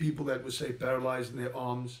miracles. People that were, say, paralyzed in their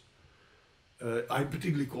arms. I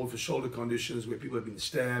particularly called for shoulder conditions where people have been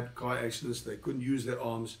stabbed, car accidents, they couldn't use their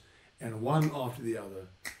arms, and one after the other.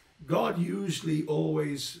 God usually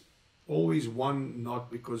always one,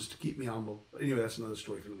 not because to keep me humble. But anyway, that's another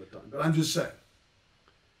story for another time. But I'm just saying,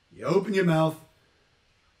 you open your mouth,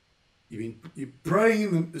 you're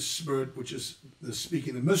praying in the Spirit, which is the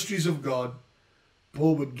speaking the mysteries of God.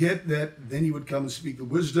 Paul would get that, then he would come and speak the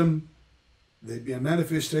wisdom. There'd be a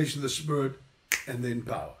manifestation of the Spirit, and then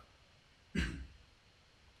power.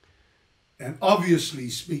 And obviously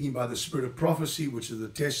speaking by the spirit of prophecy, which is the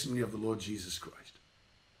testimony of the Lord Jesus Christ.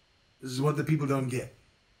 This is what the people don't get.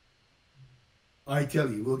 I tell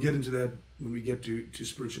you, we'll get into that when we get to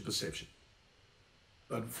spiritual perception.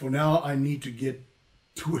 But for now, I need to get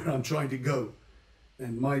to where I'm trying to go.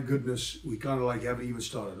 And my goodness, we kind of like haven't even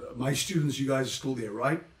started. My students, you guys are still there,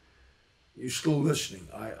 right? You're still listening.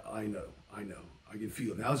 I know. I can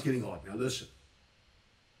feel it. Now it's getting hot. Now listen.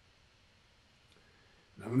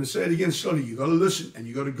 And I'm going to say it again slowly. You've got to listen, and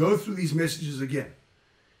you've got to go through these messages again.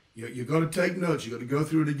 You've got to take notes. You've got to go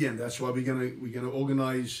through it again. That's why we're going to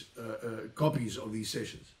organize copies of these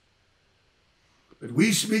sessions. But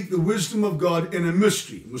we speak the wisdom of God in a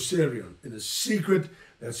mystery, mysterion, in a secret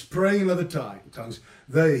that's praying in other tongues.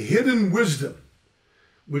 The hidden wisdom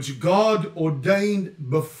which God ordained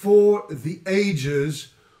before the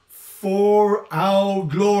ages for our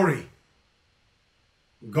glory.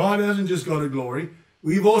 God hasn't just got a glory.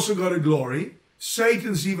 We've also got a glory.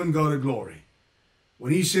 Satan's even got a glory.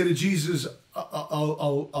 When he said to Jesus,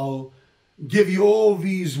 I'll give you all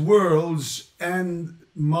these worlds and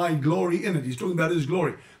my glory in it. He's talking about his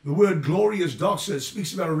glory. The word glory, as Doc says,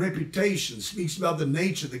 speaks about a reputation, speaks about the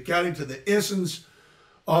nature, the character, the essence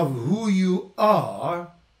of who you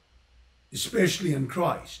are, especially in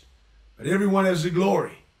Christ. But everyone has a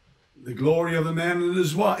glory. The glory of the man and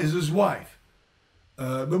his wife is his wife.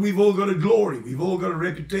 But we've all got a glory. We've all got a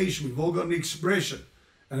reputation. We've all got an expression.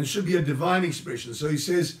 And it should be a divine expression. So he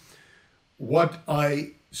says, what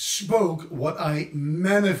I spoke, what I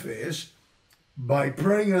manifest by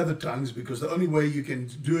praying in other tongues, because the only way you can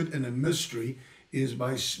do it in a mystery is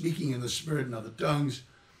by speaking in the Spirit in other tongues.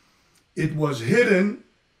 It was hidden,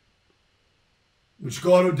 which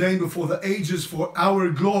God ordained before the ages for our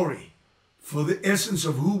glory, for the essence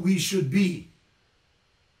of who we should be,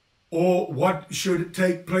 or what should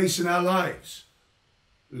take place in our lives.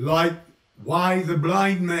 Like, why the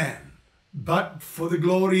blind man? But for the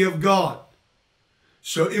glory of God.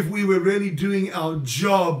 So if we were really doing our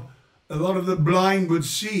job, a lot of the blind would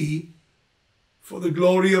see for the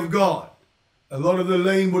glory of God. A lot of the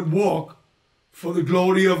lame would walk for the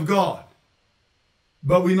glory of God.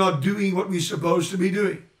 But we're not doing what we're supposed to be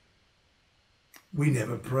doing. We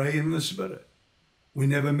never pray in the Spirit. We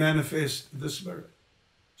never manifest the Spirit.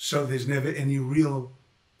 So there's never any real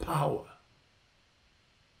power.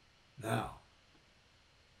 Now,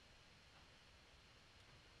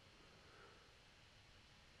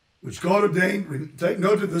 which God ordained, take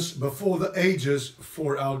note of this, before the ages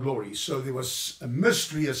for our glory. So there was a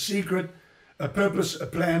mystery, a secret, a purpose, a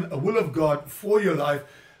plan, a will of God for your life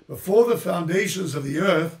before the foundations of the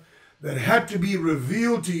earth that had to be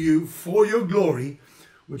revealed to you for your glory,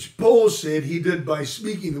 which Paul said he did by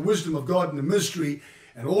speaking the wisdom of God in the mystery.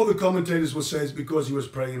 And all the commentators will say it's because he was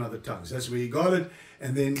praying in other tongues. That's where he got it.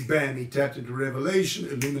 And then, bam, he tapped into revelation,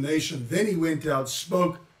 illumination. Then he went out,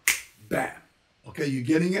 spoke, bam. Okay, you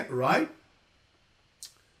getting it, right?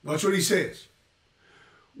 Watch what he says.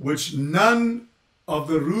 which none of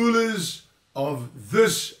the rulers of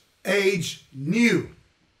this age knew.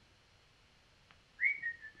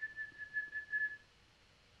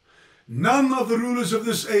 None of the rulers of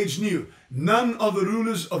this age knew. None of the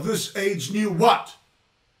rulers of this age knew what?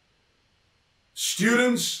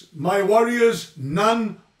 Students, my warriors,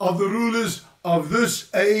 none of the rulers of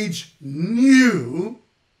this age knew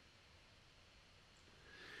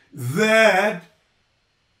that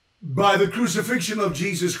by the crucifixion of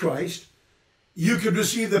Jesus Christ, you could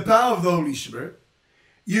receive the power of the Holy Spirit.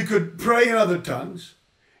 You could pray in other tongues.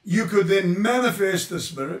 You could then manifest the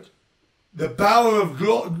Spirit. The power of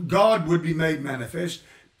God would be made manifest.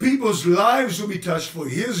 People's lives would be touched for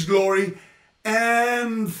His glory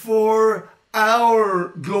and for our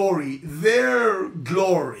glory, their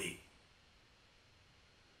glory,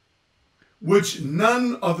 which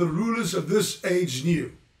none of the rulers of this age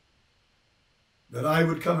knew, that I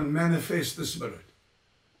would come and manifest the Spirit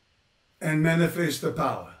and manifest the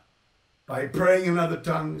power by praying in other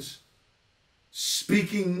tongues,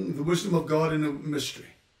 speaking the wisdom of God in a mystery.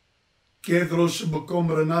 Kedros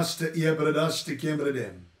bekomrenaste ebradaste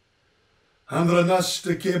kembredem.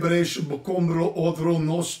 Handranaste kebresh bekomro odro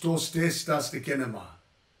nostos testas de kenema.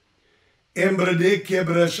 Embrede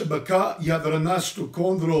kebresh beka yadranastu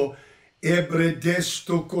kondro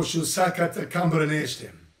ebredesto koshusakata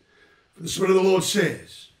kambrenestem. The Spirit of the Lord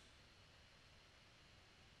says,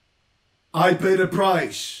 I paid a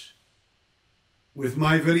price with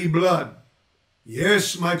my very blood.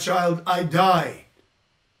 Yes, my child, I died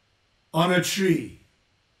on a tree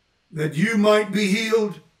that you might be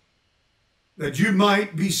healed, that you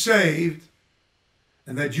might be saved,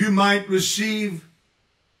 and that you might receive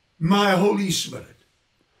my Holy Spirit.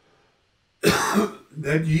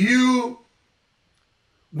 That you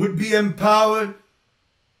would be empowered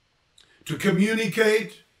to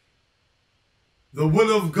communicate the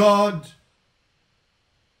will of God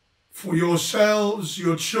for yourselves,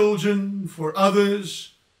 your children, for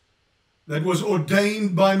others, that was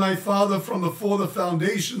ordained by my Father from before the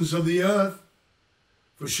foundations of the earth.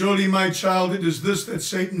 For surely, my child, it is this that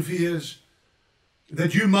Satan fears,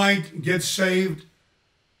 that you might get saved,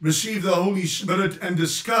 receive the Holy Spirit, and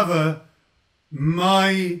discover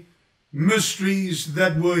my mysteries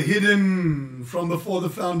that were hidden from before the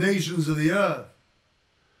foundations of the earth.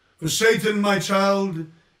 For Satan, my child,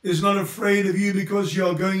 is not afraid of you because you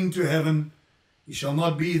are going to heaven. He shall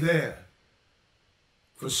not be there.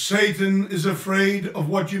 For Satan is afraid of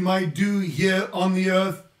what you might do here on the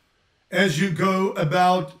earth as you go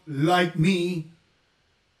about like me,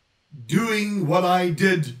 doing what I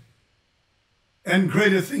did, and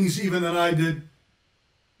greater things even than I did,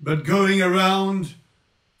 but going around.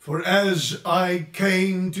 For as I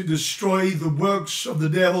came to destroy the works of the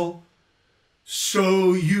devil,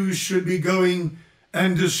 so you should be going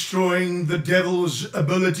and destroying the devil's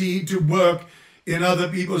ability to work in other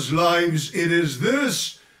people's lives. It is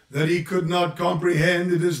this that he could not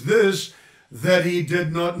comprehend. It is this that he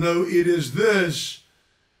did not know. It is this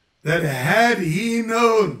that had he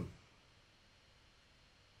known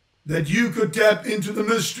that you could tap into the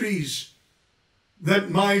mysteries that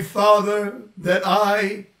my Father, that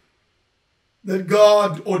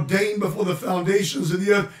God ordained before the foundations of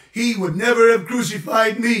the earth, He would never have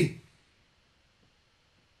crucified me.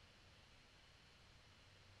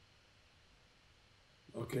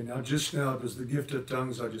 Okay, now just now it was the gift of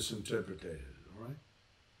tongues. I just interpreted it, all right?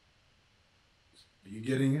 Are you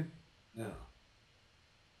getting it? Now.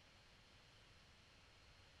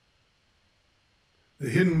 The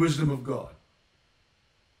hidden wisdom of God.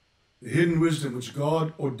 The hidden wisdom which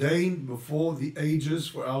God ordained before the ages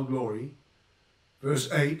for our glory.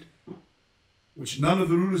 Verse 8, which none of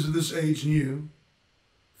the rulers of this age knew,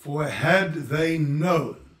 for had they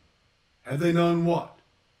known what?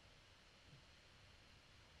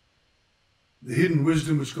 The hidden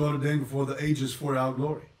wisdom which God ordained before the ages for our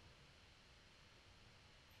glory.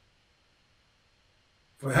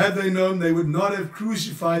 For had they known, they would not have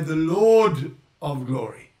crucified the Lord of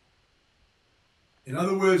glory. In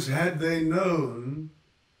other words, had they known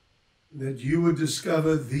that you would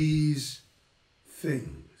discover these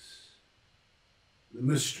things, the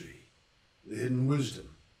mystery, the hidden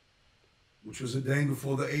wisdom, which was ordained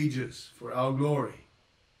before the ages for our glory.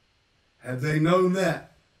 Had they known that,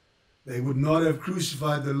 they would not have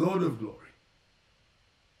crucified the Lord of glory.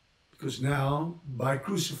 Because now, by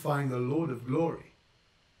crucifying the Lord of glory,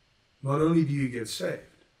 not only do you get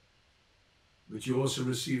saved, but you also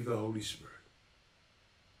receive the Holy Spirit.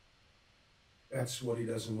 That's what He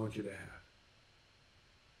doesn't want you to have.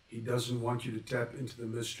 He doesn't want you to tap into the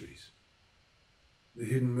mysteries the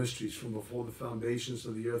hidden mysteries from before the foundations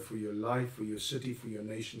of the earth for your life, for your city, for your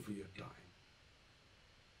nation, for your time.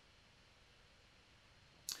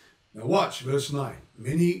 Now watch verse 9.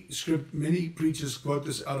 Many preachers quote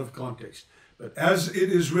this out of context. But as it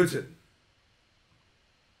is written,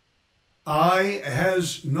 eye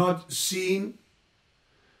has not seen,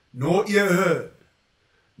 nor ear heard,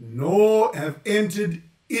 nor have entered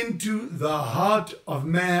into the heart of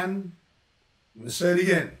man. I'm going to say it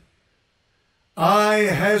again. Eye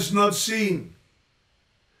has not seen,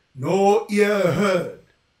 nor ear heard,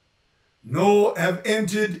 nor have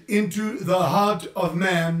entered into the heart of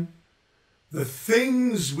man the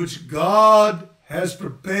things which God has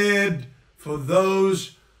prepared for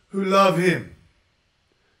those who love him.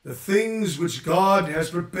 The things which God has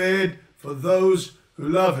prepared for those who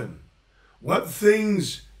love him. What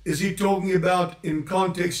things is he talking about in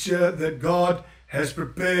context here that God has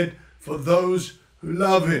prepared for those who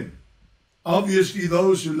love him? Obviously,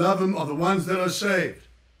 those who love him are the ones that are saved.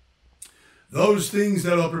 Those things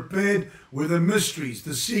that are prepared were the mysteries,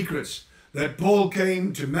 the secrets that Paul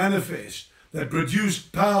came to manifest, that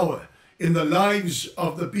produced power in the lives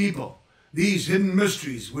of the people. These hidden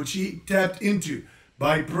mysteries which he tapped into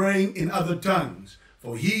by praying in other tongues.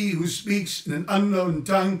 For he who speaks in an unknown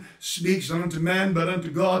tongue speaks not unto man but unto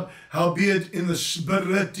God, howbeit in the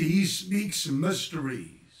Spirit he speaks mysteries.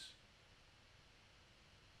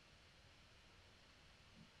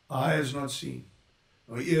 Eye has not seen,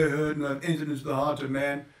 nor ear heard, nor have entered into the heart of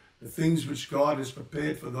man the things which God has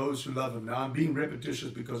prepared for those who love him. Now I'm being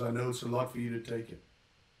repetitious because I know it's a lot for you to take it.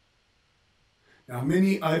 Now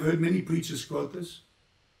I've heard many preachers quote this,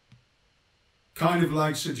 kind of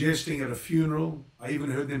like suggesting at a funeral. I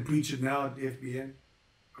even heard them preach it now at the FBN.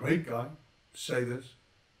 Great guy, say this.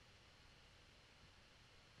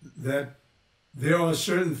 That there are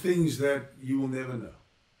certain things that you will never know.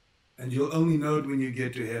 And you'll only know it when you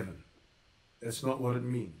get to heaven. That's not what it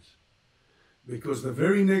means. Because the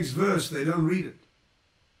very next verse, they don't read it.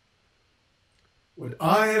 What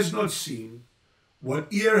eye has not seen,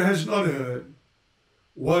 what ear has not heard,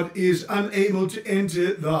 what is unable to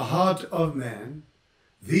enter the heart of man,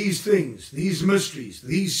 these things, these mysteries,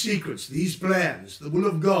 these secrets, these plans, the will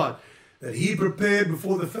of God, that he prepared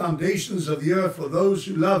before the foundations of the earth for those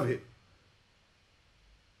who love him.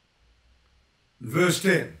 Verse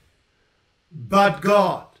 10, but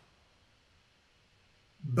God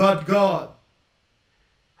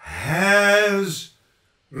has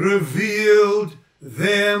revealed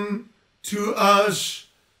them to us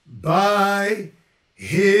by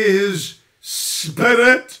his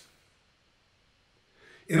Spirit.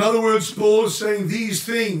 In other words, Paul is saying these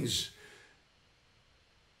things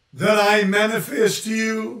that I manifest to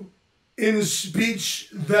you in speech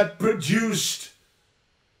that produced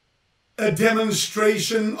a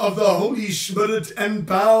demonstration of the Holy Spirit and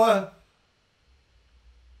power,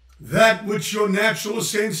 that which your natural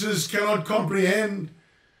senses cannot comprehend,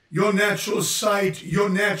 your natural sight, your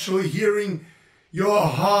natural hearing, your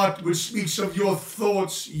heart, which speaks of your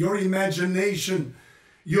thoughts, your imagination,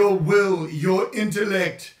 your will, your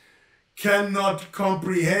intellect, cannot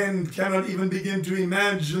comprehend, cannot even begin to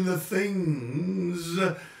imagine the things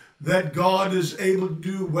that God is able to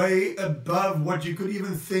do way above what you could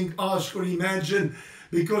even think, ask, or imagine,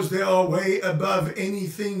 because they are way above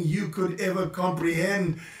anything you could ever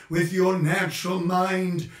comprehend with your natural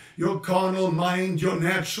mind, your carnal mind, your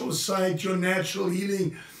natural sight, your natural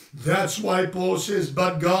healing. That's why Paul says,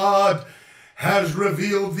 but God has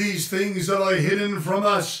revealed these things that are hidden from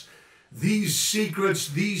us, these secrets,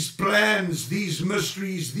 these plans, these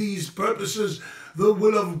mysteries, these purposes, the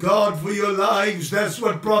will of God for your lives. That's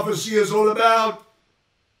what prophecy is all about.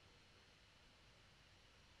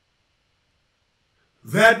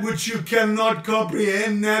 That which you cannot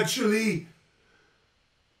comprehend naturally,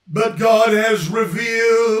 but God has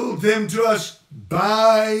revealed them to us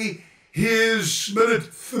by his Spirit,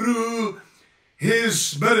 through his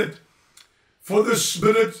Spirit. For the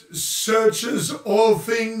Spirit searches all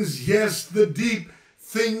things, yes, the deep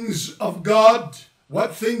things of God.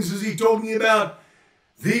 What things is he talking about?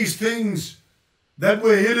 These things that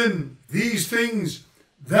were hidden, these things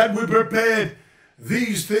that were prepared,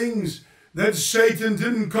 these things that Satan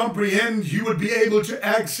didn't comprehend you would be able to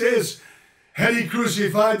access had he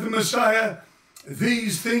crucified the Messiah.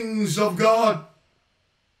 These things of God.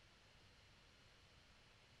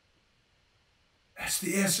 That's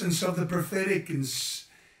the essence of the prophetic,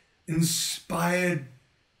 inspired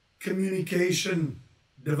communication,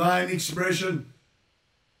 divine expression.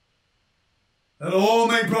 That all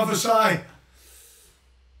may prophesy.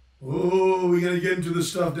 Oh, we're going to get into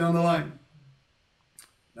this stuff down the line.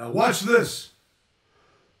 Now watch this.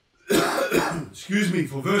 excuse me,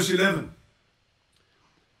 for verse 11.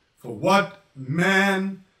 For what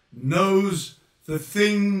man knows the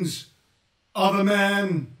things of a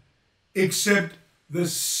man except the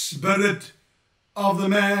spirit of the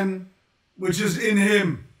man which is in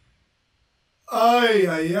him? Ay,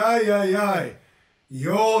 ay, ay, ay, ay.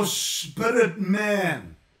 Your spirit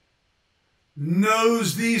man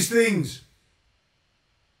knows these things.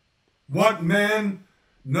 What man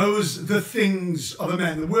knows the things of a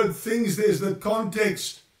man? The word things, there's the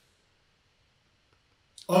context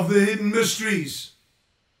of the hidden mysteries,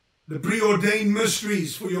 the preordained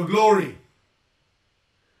mysteries for your glory.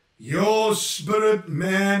 Your spirit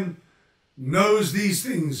man knows these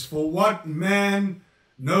things. For what man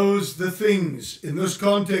knows the things, in this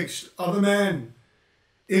context, of a man,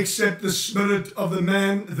 except the spirit of the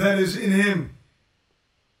man that is in him?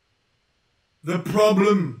 The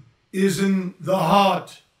problem is in the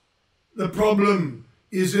heart. The problem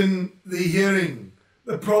is in the hearing.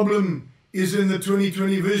 The problem is in the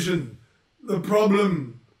 2020 vision. The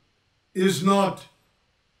problem is not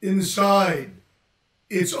inside.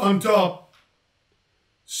 It's on top.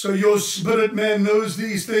 So your spirit man knows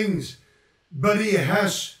these things, but he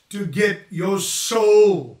has to get your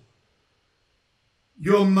soul,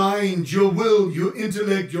 your mind, your will, your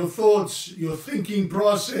intellect, your thoughts, your thinking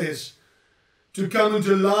process to come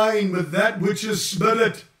into line with that which is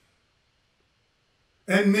spirit.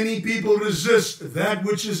 And many people resist that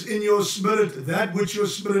which is in your spirit, that which your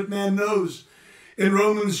spirit man knows. In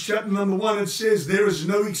Romans chapter number 1, it says there is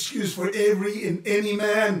no excuse for every and any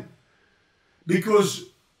man, because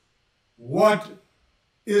what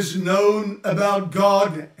is known about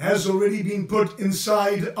God has already been put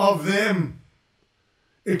inside of them.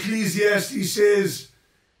 Ecclesiastes says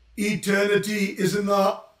eternity is in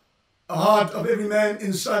the heart of every man,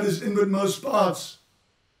 inside his inwardmost parts.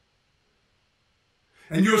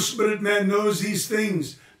 And your spirit man knows these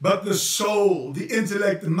things, but the soul, the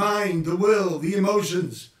intellect, the mind, the will, the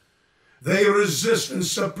emotions, they resist and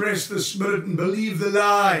suppress the spirit and believe the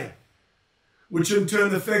lie, which in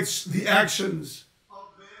turn affects the actions of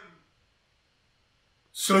them.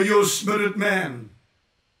 So your spirit man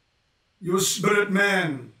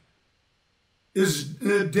is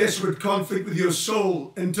in a desperate conflict with your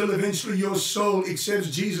soul until eventually your soul accepts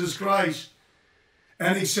Jesus Christ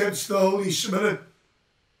and accepts the Holy Spirit.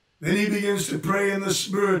 Then he begins to pray in the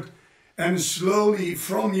Spirit, and slowly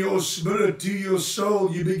from your spirit to your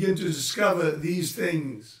soul you begin to discover these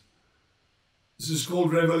things. This is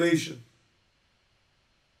called revelation.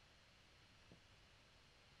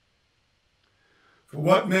 For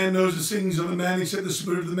what man knows the things of a man except the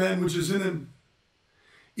spirit of the man which is in him?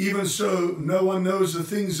 Even so, no one knows the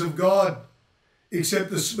things of God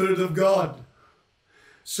except the Spirit of God.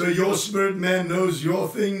 So your spirit man knows your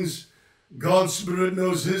things, God's Spirit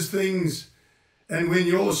knows his things, and when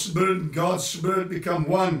your spirit and God's Spirit become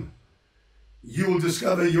one, you will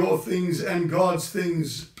discover your things and God's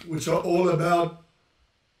things, which are all about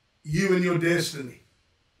you and your destiny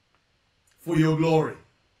for your glory.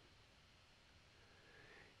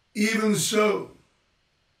 Even so,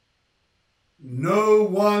 no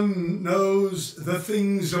one knows the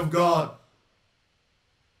things of God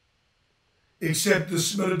except the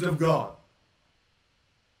Spirit of God.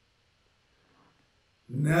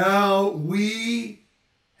 Now we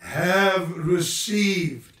have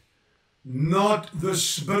received not the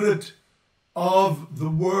spirit of the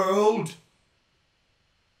world,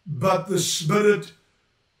 but the Spirit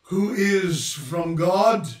who is from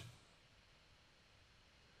God,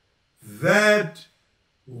 that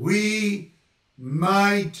we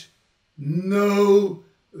might know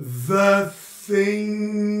the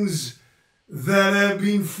things that have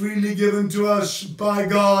been freely given to us by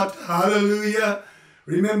God. Hallelujah.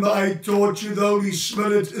 Remember, I taught you the Holy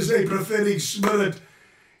Spirit is a prophetic spirit.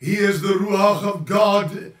 He is the Ruach of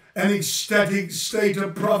God, an ecstatic state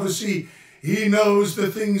of prophecy. He knows the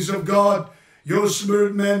things of God. Your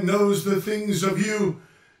spirit man knows the things of you.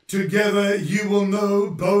 Together you will know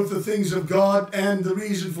both the things of God and the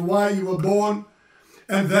reason for why you were born.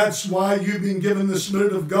 And that's why you've been given the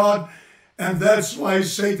Spirit of God. And that's why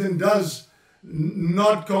Satan does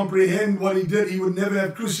not comprehend what he did. He would never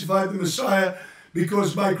have crucified the Messiah,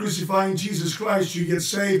 because by crucifying Jesus Christ you get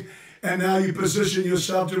saved, and now you position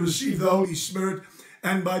yourself to receive the Holy Spirit.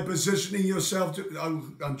 And by positioning yourself to,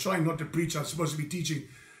 I'm trying not to preach, I'm supposed to be teaching,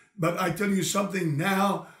 but I tell you something,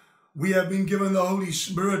 now we have been given the Holy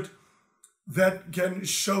Spirit that can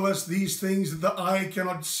show us these things that the eye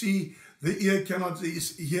cannot see, the ear cannot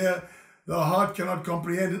hear, the heart cannot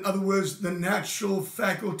comprehend. In other words, the natural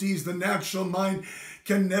faculties, the natural mind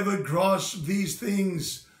can never grasp these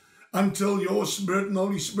things until your spirit and the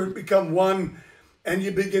Holy Spirit become one, and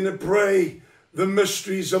you begin to pray the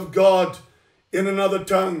mysteries of God in another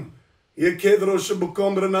tongue. Eventually,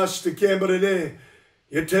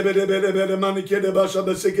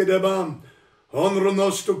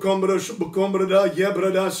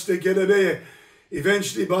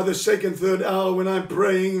 by the second, third hour, when I'm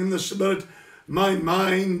praying in the Spirit, my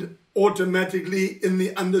mind automatically in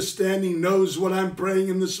the understanding knows what I'm praying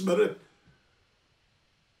in the Spirit.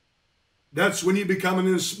 That's when you become an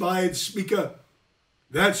inspired speaker.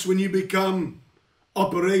 That's when you become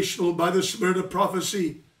operational by the Spirit of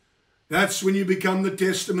prophecy. That's when you become the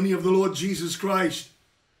testimony of the Lord Jesus Christ.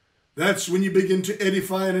 That's when you begin to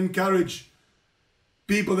edify and encourage.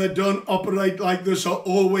 People that don't operate like this are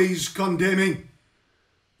always condemning.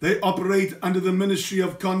 They operate under the ministry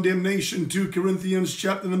of condemnation. 2 Corinthians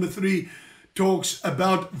chapter number 3 talks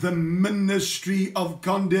about the ministry of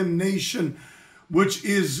condemnation, which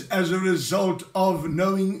is as a result of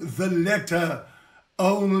knowing the letter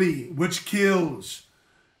only, which kills,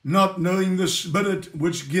 not knowing the Spirit,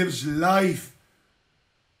 which gives life,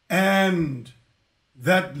 and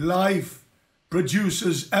that life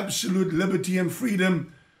produces absolute liberty and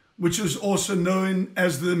freedom, which is also known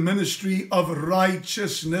as the ministry of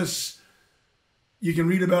righteousness. You can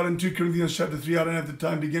read about it in 2 Corinthians chapter 3. I don't have the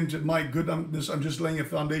time to get into it. My goodness, I'm just laying a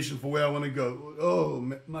foundation for where I want to go. Oh,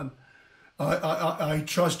 man. I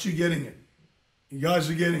trust you getting it. You guys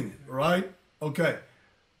are getting it, right? Okay.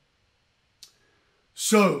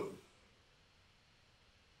 So,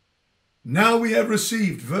 now we have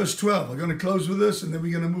received, verse 12. I'm going to close with this and then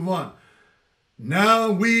we're going to move on. Now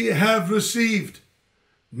we have received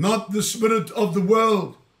not the spirit of the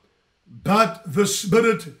world, but the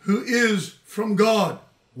Spirit who is from God.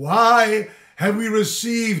 Why have we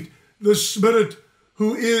received the Spirit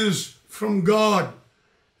who is from God?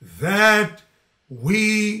 That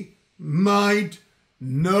we might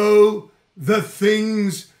know the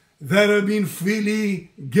things that have been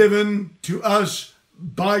freely given to us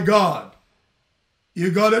by God.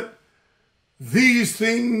 You got it? These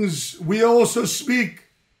things we also speak,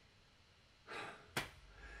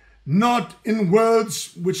 not in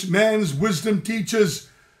words which man's wisdom teaches,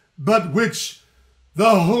 but which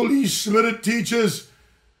the Holy Spirit teaches,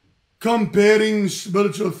 comparing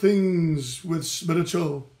spiritual things with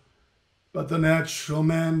spiritual. But the natural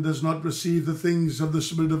man does not receive the things of the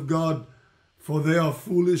Spirit of God, for they are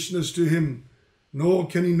foolishness to him, nor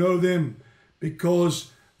can he know them,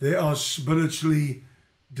 because they are spiritually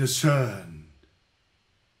discerned.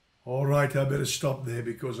 All right, I better stop there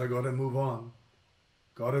because I got to move on.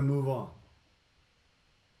 Got to move on.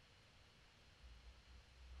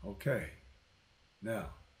 Okay. Now,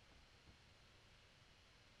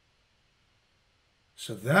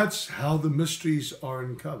 so that's how the mysteries are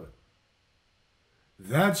uncovered.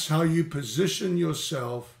 That's how you position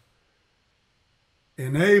yourself,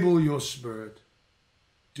 enable your spirit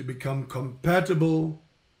to become compatible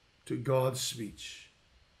to God's speech.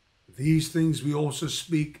 These things we also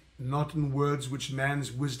speak, not in words which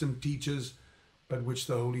man's wisdom teaches, but which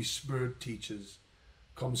the Holy Spirit teaches,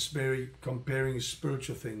 comparing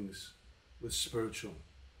spiritual things with spiritual.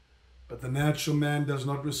 But the natural man does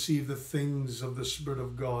not receive the things of the Spirit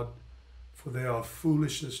of God, for they are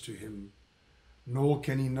foolishness to him, nor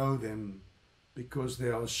can he know them, because they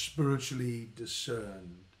are spiritually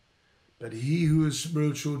discerned. But he who is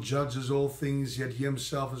spiritual judges all things, yet he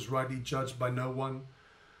himself is rightly judged by no one.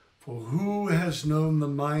 For who has known the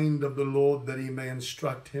mind of the Lord that he may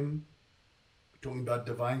instruct him? We're talking about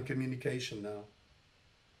divine communication now,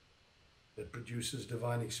 that produces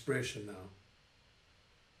divine expression now,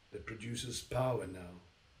 that produces power now.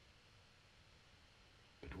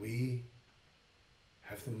 But we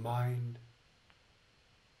have the mind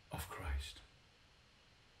of Christ.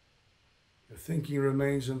 Your thinking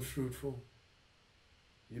remains unfruitful.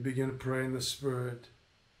 You begin to pray in the Spirit.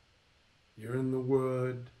 You're in the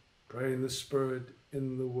Word. Pray in the Spirit,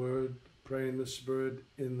 in the Word. Pray in the Spirit,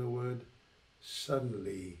 in the Word.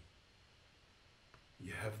 Suddenly,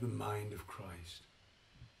 you have the mind of Christ.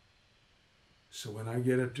 So when I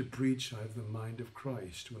get up to preach, I have the mind of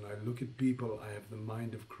Christ. When I look at people, I have the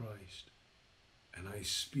mind of Christ. And I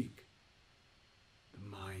speak the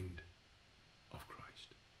mind of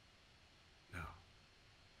Christ. Now,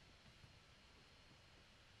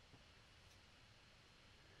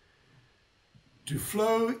 to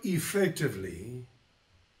flow effectively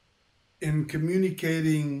in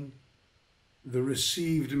communicating the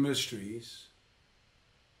received mysteries,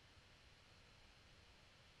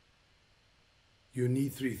 you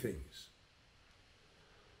need three things.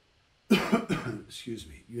 Excuse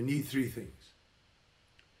me. You need three things.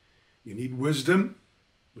 You need wisdom,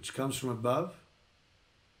 which comes from above.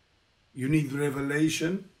 You need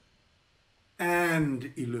revelation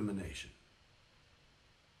and illumination.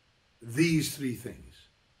 These three things.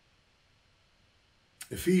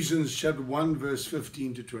 Ephesians chapter 1, verse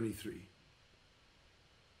 15 to 23.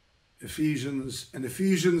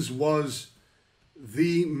 Ephesians was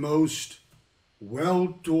the most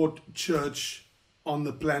well-taught church on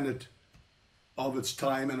the planet of its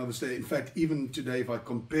time and of its day. In fact, even today, if I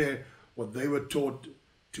compare what they were taught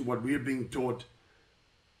to what we're being taught,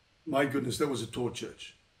 my goodness, that was a taught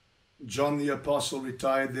church. John the Apostle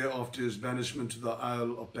retired there after his banishment to the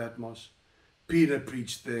Isle of Patmos. Peter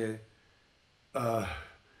preached there.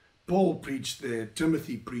 Paul preached there.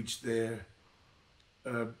 Timothy preached there.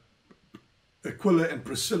 Aquila and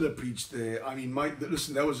Priscilla preached there. I mean,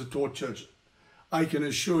 listen, that was a taught church. I can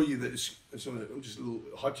assure you that, I'm just a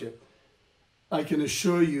little hot here. I can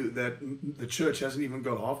assure you that the church hasn't even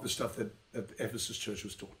got half the stuff that the Ephesus church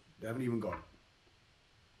was taught. They haven't even got it.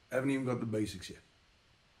 Haven't even got the basics yet.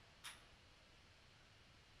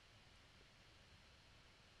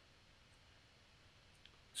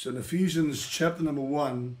 So in Ephesians chapter number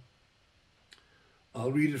 1,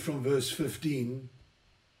 I'll read it from verse 15.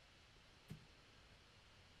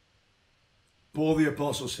 Paul the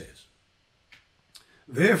Apostle says,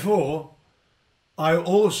 "Therefore, I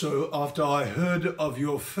also, after I heard of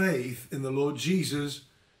your faith in the Lord Jesus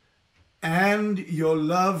and your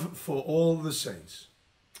love for all the saints,"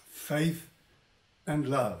 faith and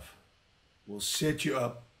love will set you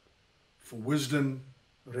up for wisdom,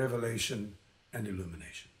 revelation, and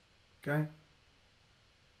illumination. Okay?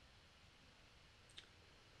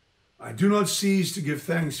 "I do not cease to give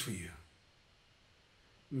thanks for you,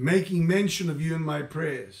 making mention of you in my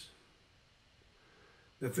prayers,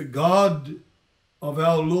 that the God of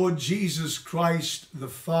our Lord Jesus Christ, the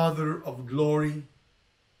Father of glory,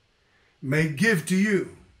 may give to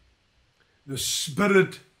you the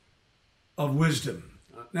spirit of wisdom."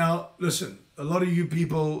 Now, listen, a lot of you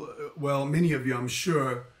people, well, many of you, I'm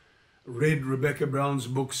sure, read Rebecca Brown's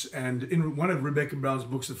books, and in one of Rebecca Brown's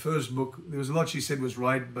books, the first book, there was a lot she said was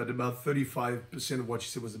right, but about 35% of what she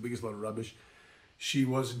said was the biggest lot of rubbish. She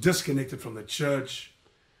was disconnected from the church.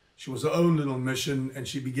 She was her own little mission, and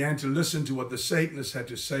she began to listen to what the Satanists had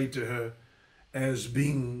to say to her as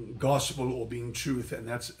being gospel or being truth, and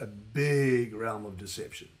that's a big realm of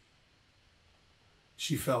deception.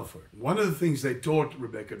 She fell for it. One of the things they taught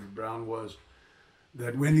Rebecca Brown was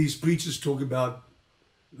that when these preachers talk about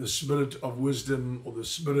the spirit of wisdom or the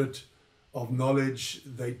spirit of knowledge,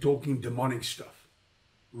 they're talking demonic stuff.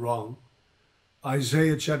 Wrong.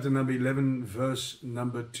 Isaiah chapter number 11, verse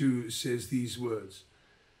number 2 says these words,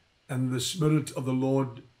 "And the Spirit of the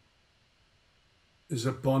Lord is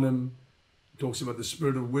upon him." It talks about the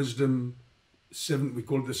spirit of wisdom. We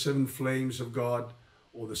call it the 7 flames of God,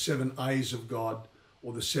 or the 7 eyes of God,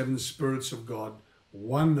 or the 7 spirits of God.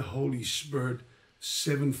 One Holy Spirit,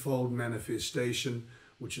 7-fold manifestation,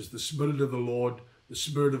 which is the Spirit of the Lord, the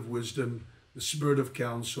Spirit of wisdom, the Spirit of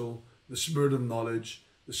counsel, the Spirit of knowledge,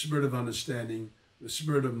 the Spirit of understanding, the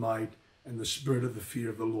Spirit of might, and the Spirit of the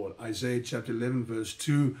fear of the Lord. Isaiah chapter 11, verse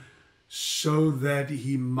 2, "So that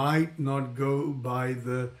he might not go by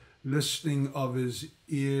the listening of his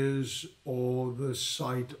ears or the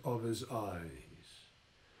sight of his eyes."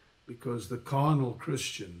 Because the carnal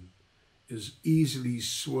Christian is easily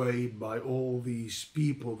swayed by all these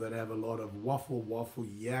people that have a lot of waffle,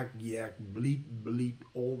 yak, bleat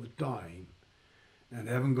all the time and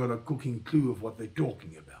haven't got a cooking clue of what they're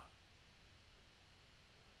talking about.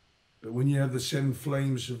 But when you have the 7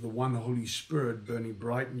 flames of the one Holy Spirit burning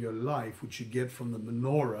bright in your life, which you get from the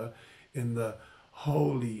menorah in the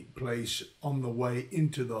holy place on the way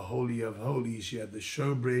into the Holy of Holies, you had the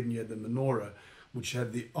showbread and you had the menorah, which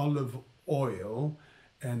had the olive oil,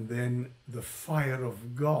 and then the fire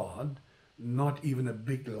of God, not even a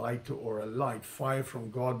big lighter or a light. Fire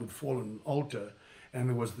from God would fall on an altar, and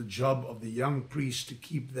it was the job of the young priest to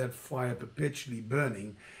keep that fire perpetually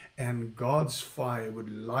burning, and God's fire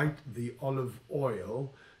would light the olive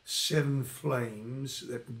oil, 7 flames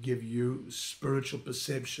that would give you spiritual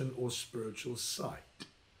perception or spiritual sight.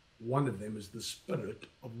 One of them is the spirit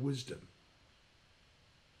of wisdom.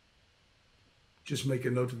 Just make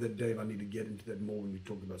a note of that, Dave. I need to get into that more when we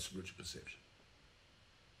talk about spiritual perception.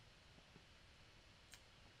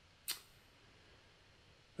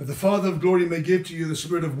 That the Father of glory may give to you the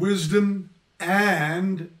spirit of wisdom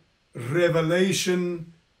and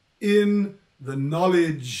revelation in the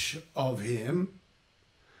knowledge of him,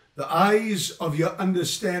 the eyes of your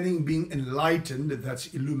understanding being enlightened, that's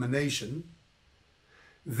illumination,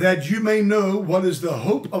 that you may know what is the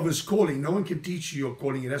hope of his calling. No one can teach you your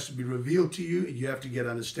calling. It has to be revealed to you. You have to get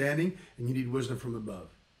understanding, and you need wisdom from above.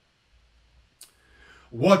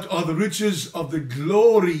 What are the riches of the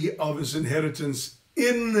glory of his inheritance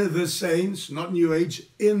in the saints? Not New Age,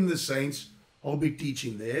 in the saints. Whole big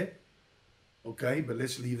teaching there. Okay, but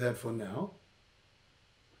let's leave that for now.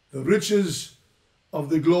 The riches of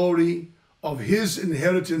the glory of his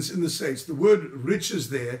inheritance in the saints. The word riches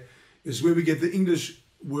there is where we get the English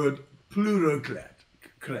word plurocrat.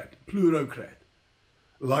 Plurocrat.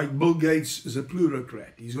 Like Bill Gates is a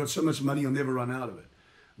plurocrat. He's got so much money he'll never run out of it.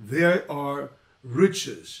 There are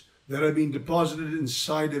riches that are being deposited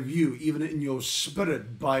inside of you, even in your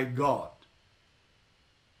spirit, by God,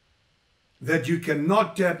 that you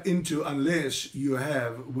cannot tap into unless you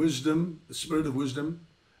have wisdom, the spirit of wisdom,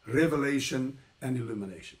 revelation, and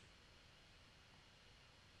illumination.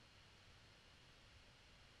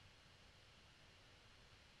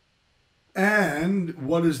 And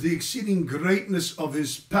what is the exceeding greatness of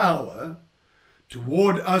his power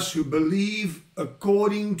toward us who believe,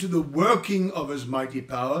 according to the working of his mighty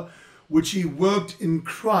power, which he worked in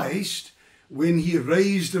Christ when he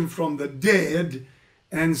raised him from the dead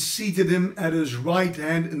and seated him at his right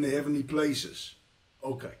hand in the heavenly places.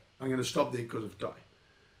 Okay, I'm going to stop there because of time.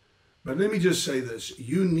 But let me just say this.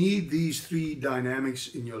 You need these three dynamics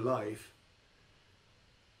in your life.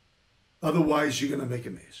 Otherwise, you're going to make a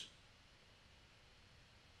mess.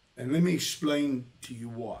 And let me explain to you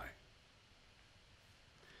why.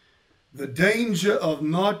 The danger of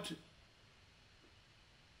not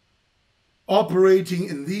operating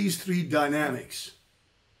in these three dynamics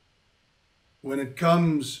when it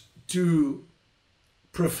comes to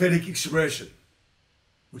prophetic expression,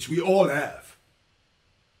 which we all have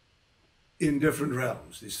in different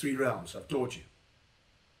realms. There's three realms, I've taught you.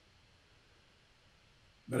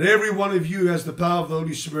 But every one of you has the power of the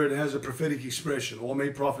Holy Spirit, has a prophetic expression. All may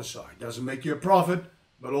prophesy. Doesn't make you a prophet,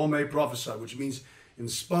 but all may prophesy, which means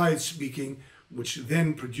inspired speaking, which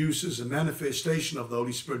then produces a manifestation of the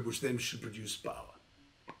Holy Spirit, which then should produce power.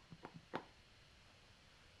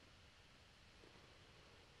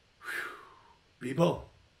 Whew. People,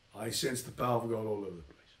 I sense the power of God all over the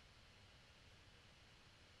place.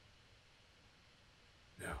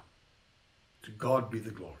 Now, to God be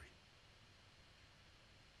the glory.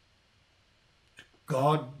 To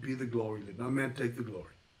God be the glory. Let no man take the glory.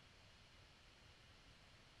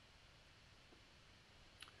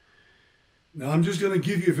 Now, I'm just going to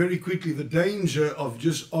give you very quickly the danger of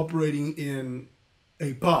just operating in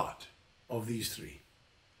a part of these three.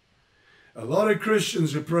 A lot of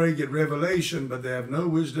Christians who pray get revelation, but they have no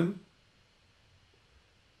wisdom,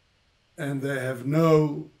 and they have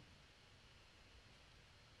no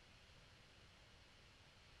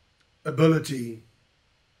ability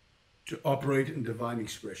to operate in divine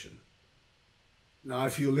expression. Now, I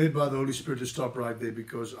feel led by the Holy Spirit to stop right there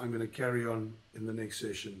because I'm going to carry on in the next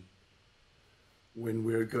session. When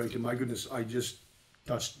we're going to, my goodness, I just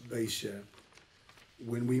touched base here.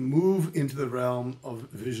 When we move into the realm of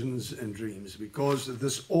visions and dreams, because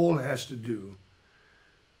this all has to do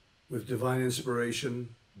with divine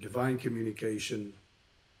inspiration, divine communication,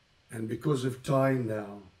 and because of time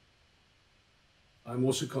now, I'm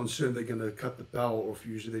also concerned they're going to cut the power off.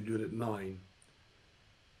 Usually they do it at 9.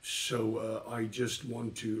 So I just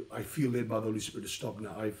want to, I feel led by the Holy Spirit to stop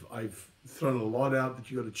now. I've thrown a lot out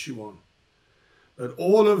that you got to chew on. But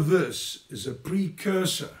all of this is a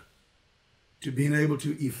precursor to being able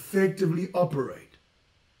to effectively operate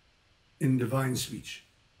in divine speech,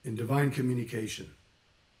 in divine communication,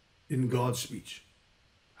 in God's speech,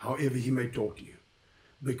 however he may talk to you.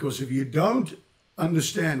 Because if you don't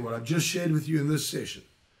understand what I've just shared with you in this session,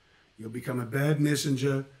 you'll become a bad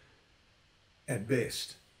messenger at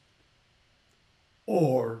best,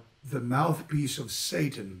 or the mouthpiece of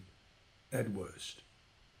Satan at worst.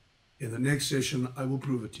 In the next session, I will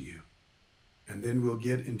prove it to you. And then we'll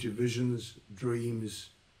get into visions, dreams,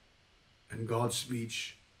 and God's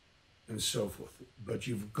speech, and so forth. But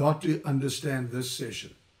you've got to understand this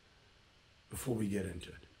session before we get into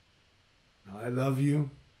it. Now, I love you.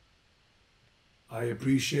 I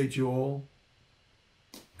appreciate you all.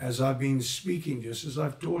 As I've been speaking, just as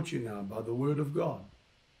I've taught you now, by the Word of God.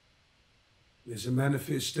 There's a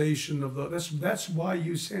manifestation of the, that's why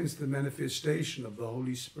you sense the manifestation of the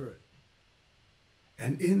Holy Spirit.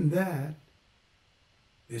 And in that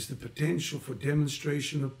is the potential for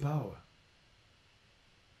demonstration of power.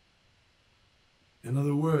 In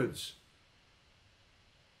other words,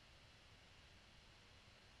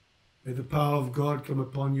 may the power of God come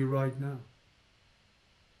upon you right now.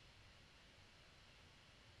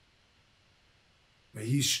 May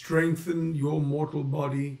He strengthen your mortal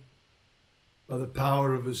body by the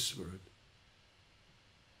power of His Spirit.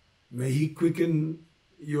 May He quicken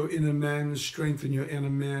your inner man, strengthen your inner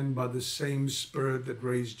man by the same Spirit that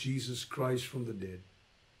raised Jesus Christ from the dead.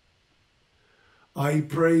 I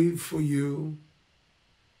pray for you.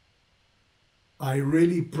 I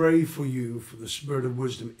really pray for you for the spirit of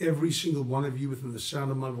wisdom, every single one of you within the sound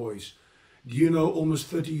of my voice. Do you know, almost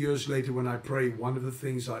 30 years later when I pray, one of the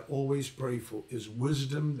things I always pray for is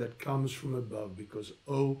wisdom that comes from above, because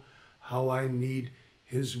oh, how I need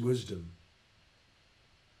His wisdom,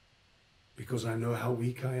 because I know how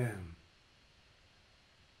weak I am.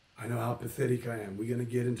 I know how pathetic I am. We're going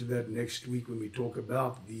to get into that next week when we talk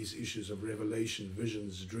about these issues of revelation,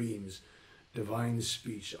 visions, dreams, divine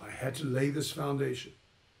speech. I had to lay this foundation.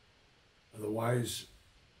 Otherwise,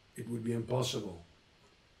 it would be impossible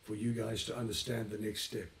for you guys to understand the next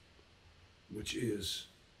step, which is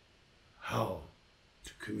how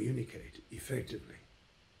to communicate effectively,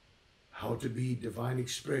 how to be divine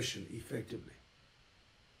expression effectively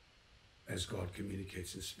as God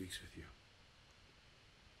communicates and speaks with you.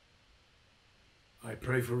 I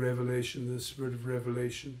pray for revelation, the spirit of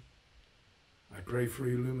revelation. I pray for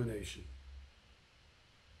illumination.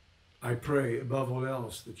 I pray above all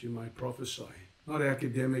else that you might prophesy, not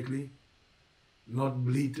academically, not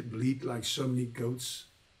bleat like so many goats,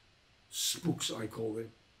 spooks I call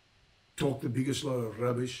them, talk the biggest load of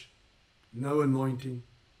rubbish, no anointing,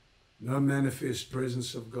 no manifest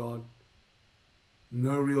presence of God,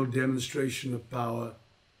 no real demonstration of power,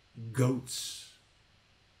 goats.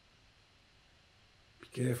 Be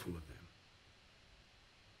careful of them.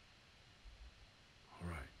 All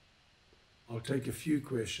right. I'll take a few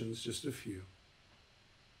questions, just a few,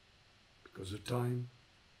 because of time.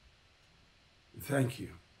 Thank you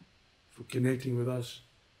for connecting with us.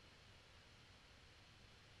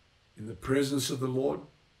 In the presence of the Lord,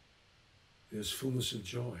 there's fullness of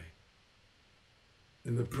joy.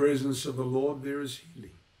 In the presence of the Lord, there is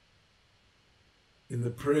healing. In the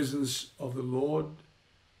presence of the Lord,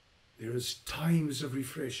 there is times of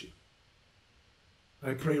refreshing.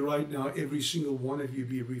 I pray right now, every single one of you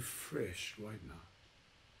be refreshed right now.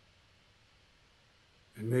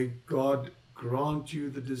 And may God grant you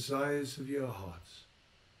the desires of your hearts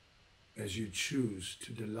as you choose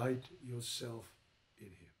to delight yourself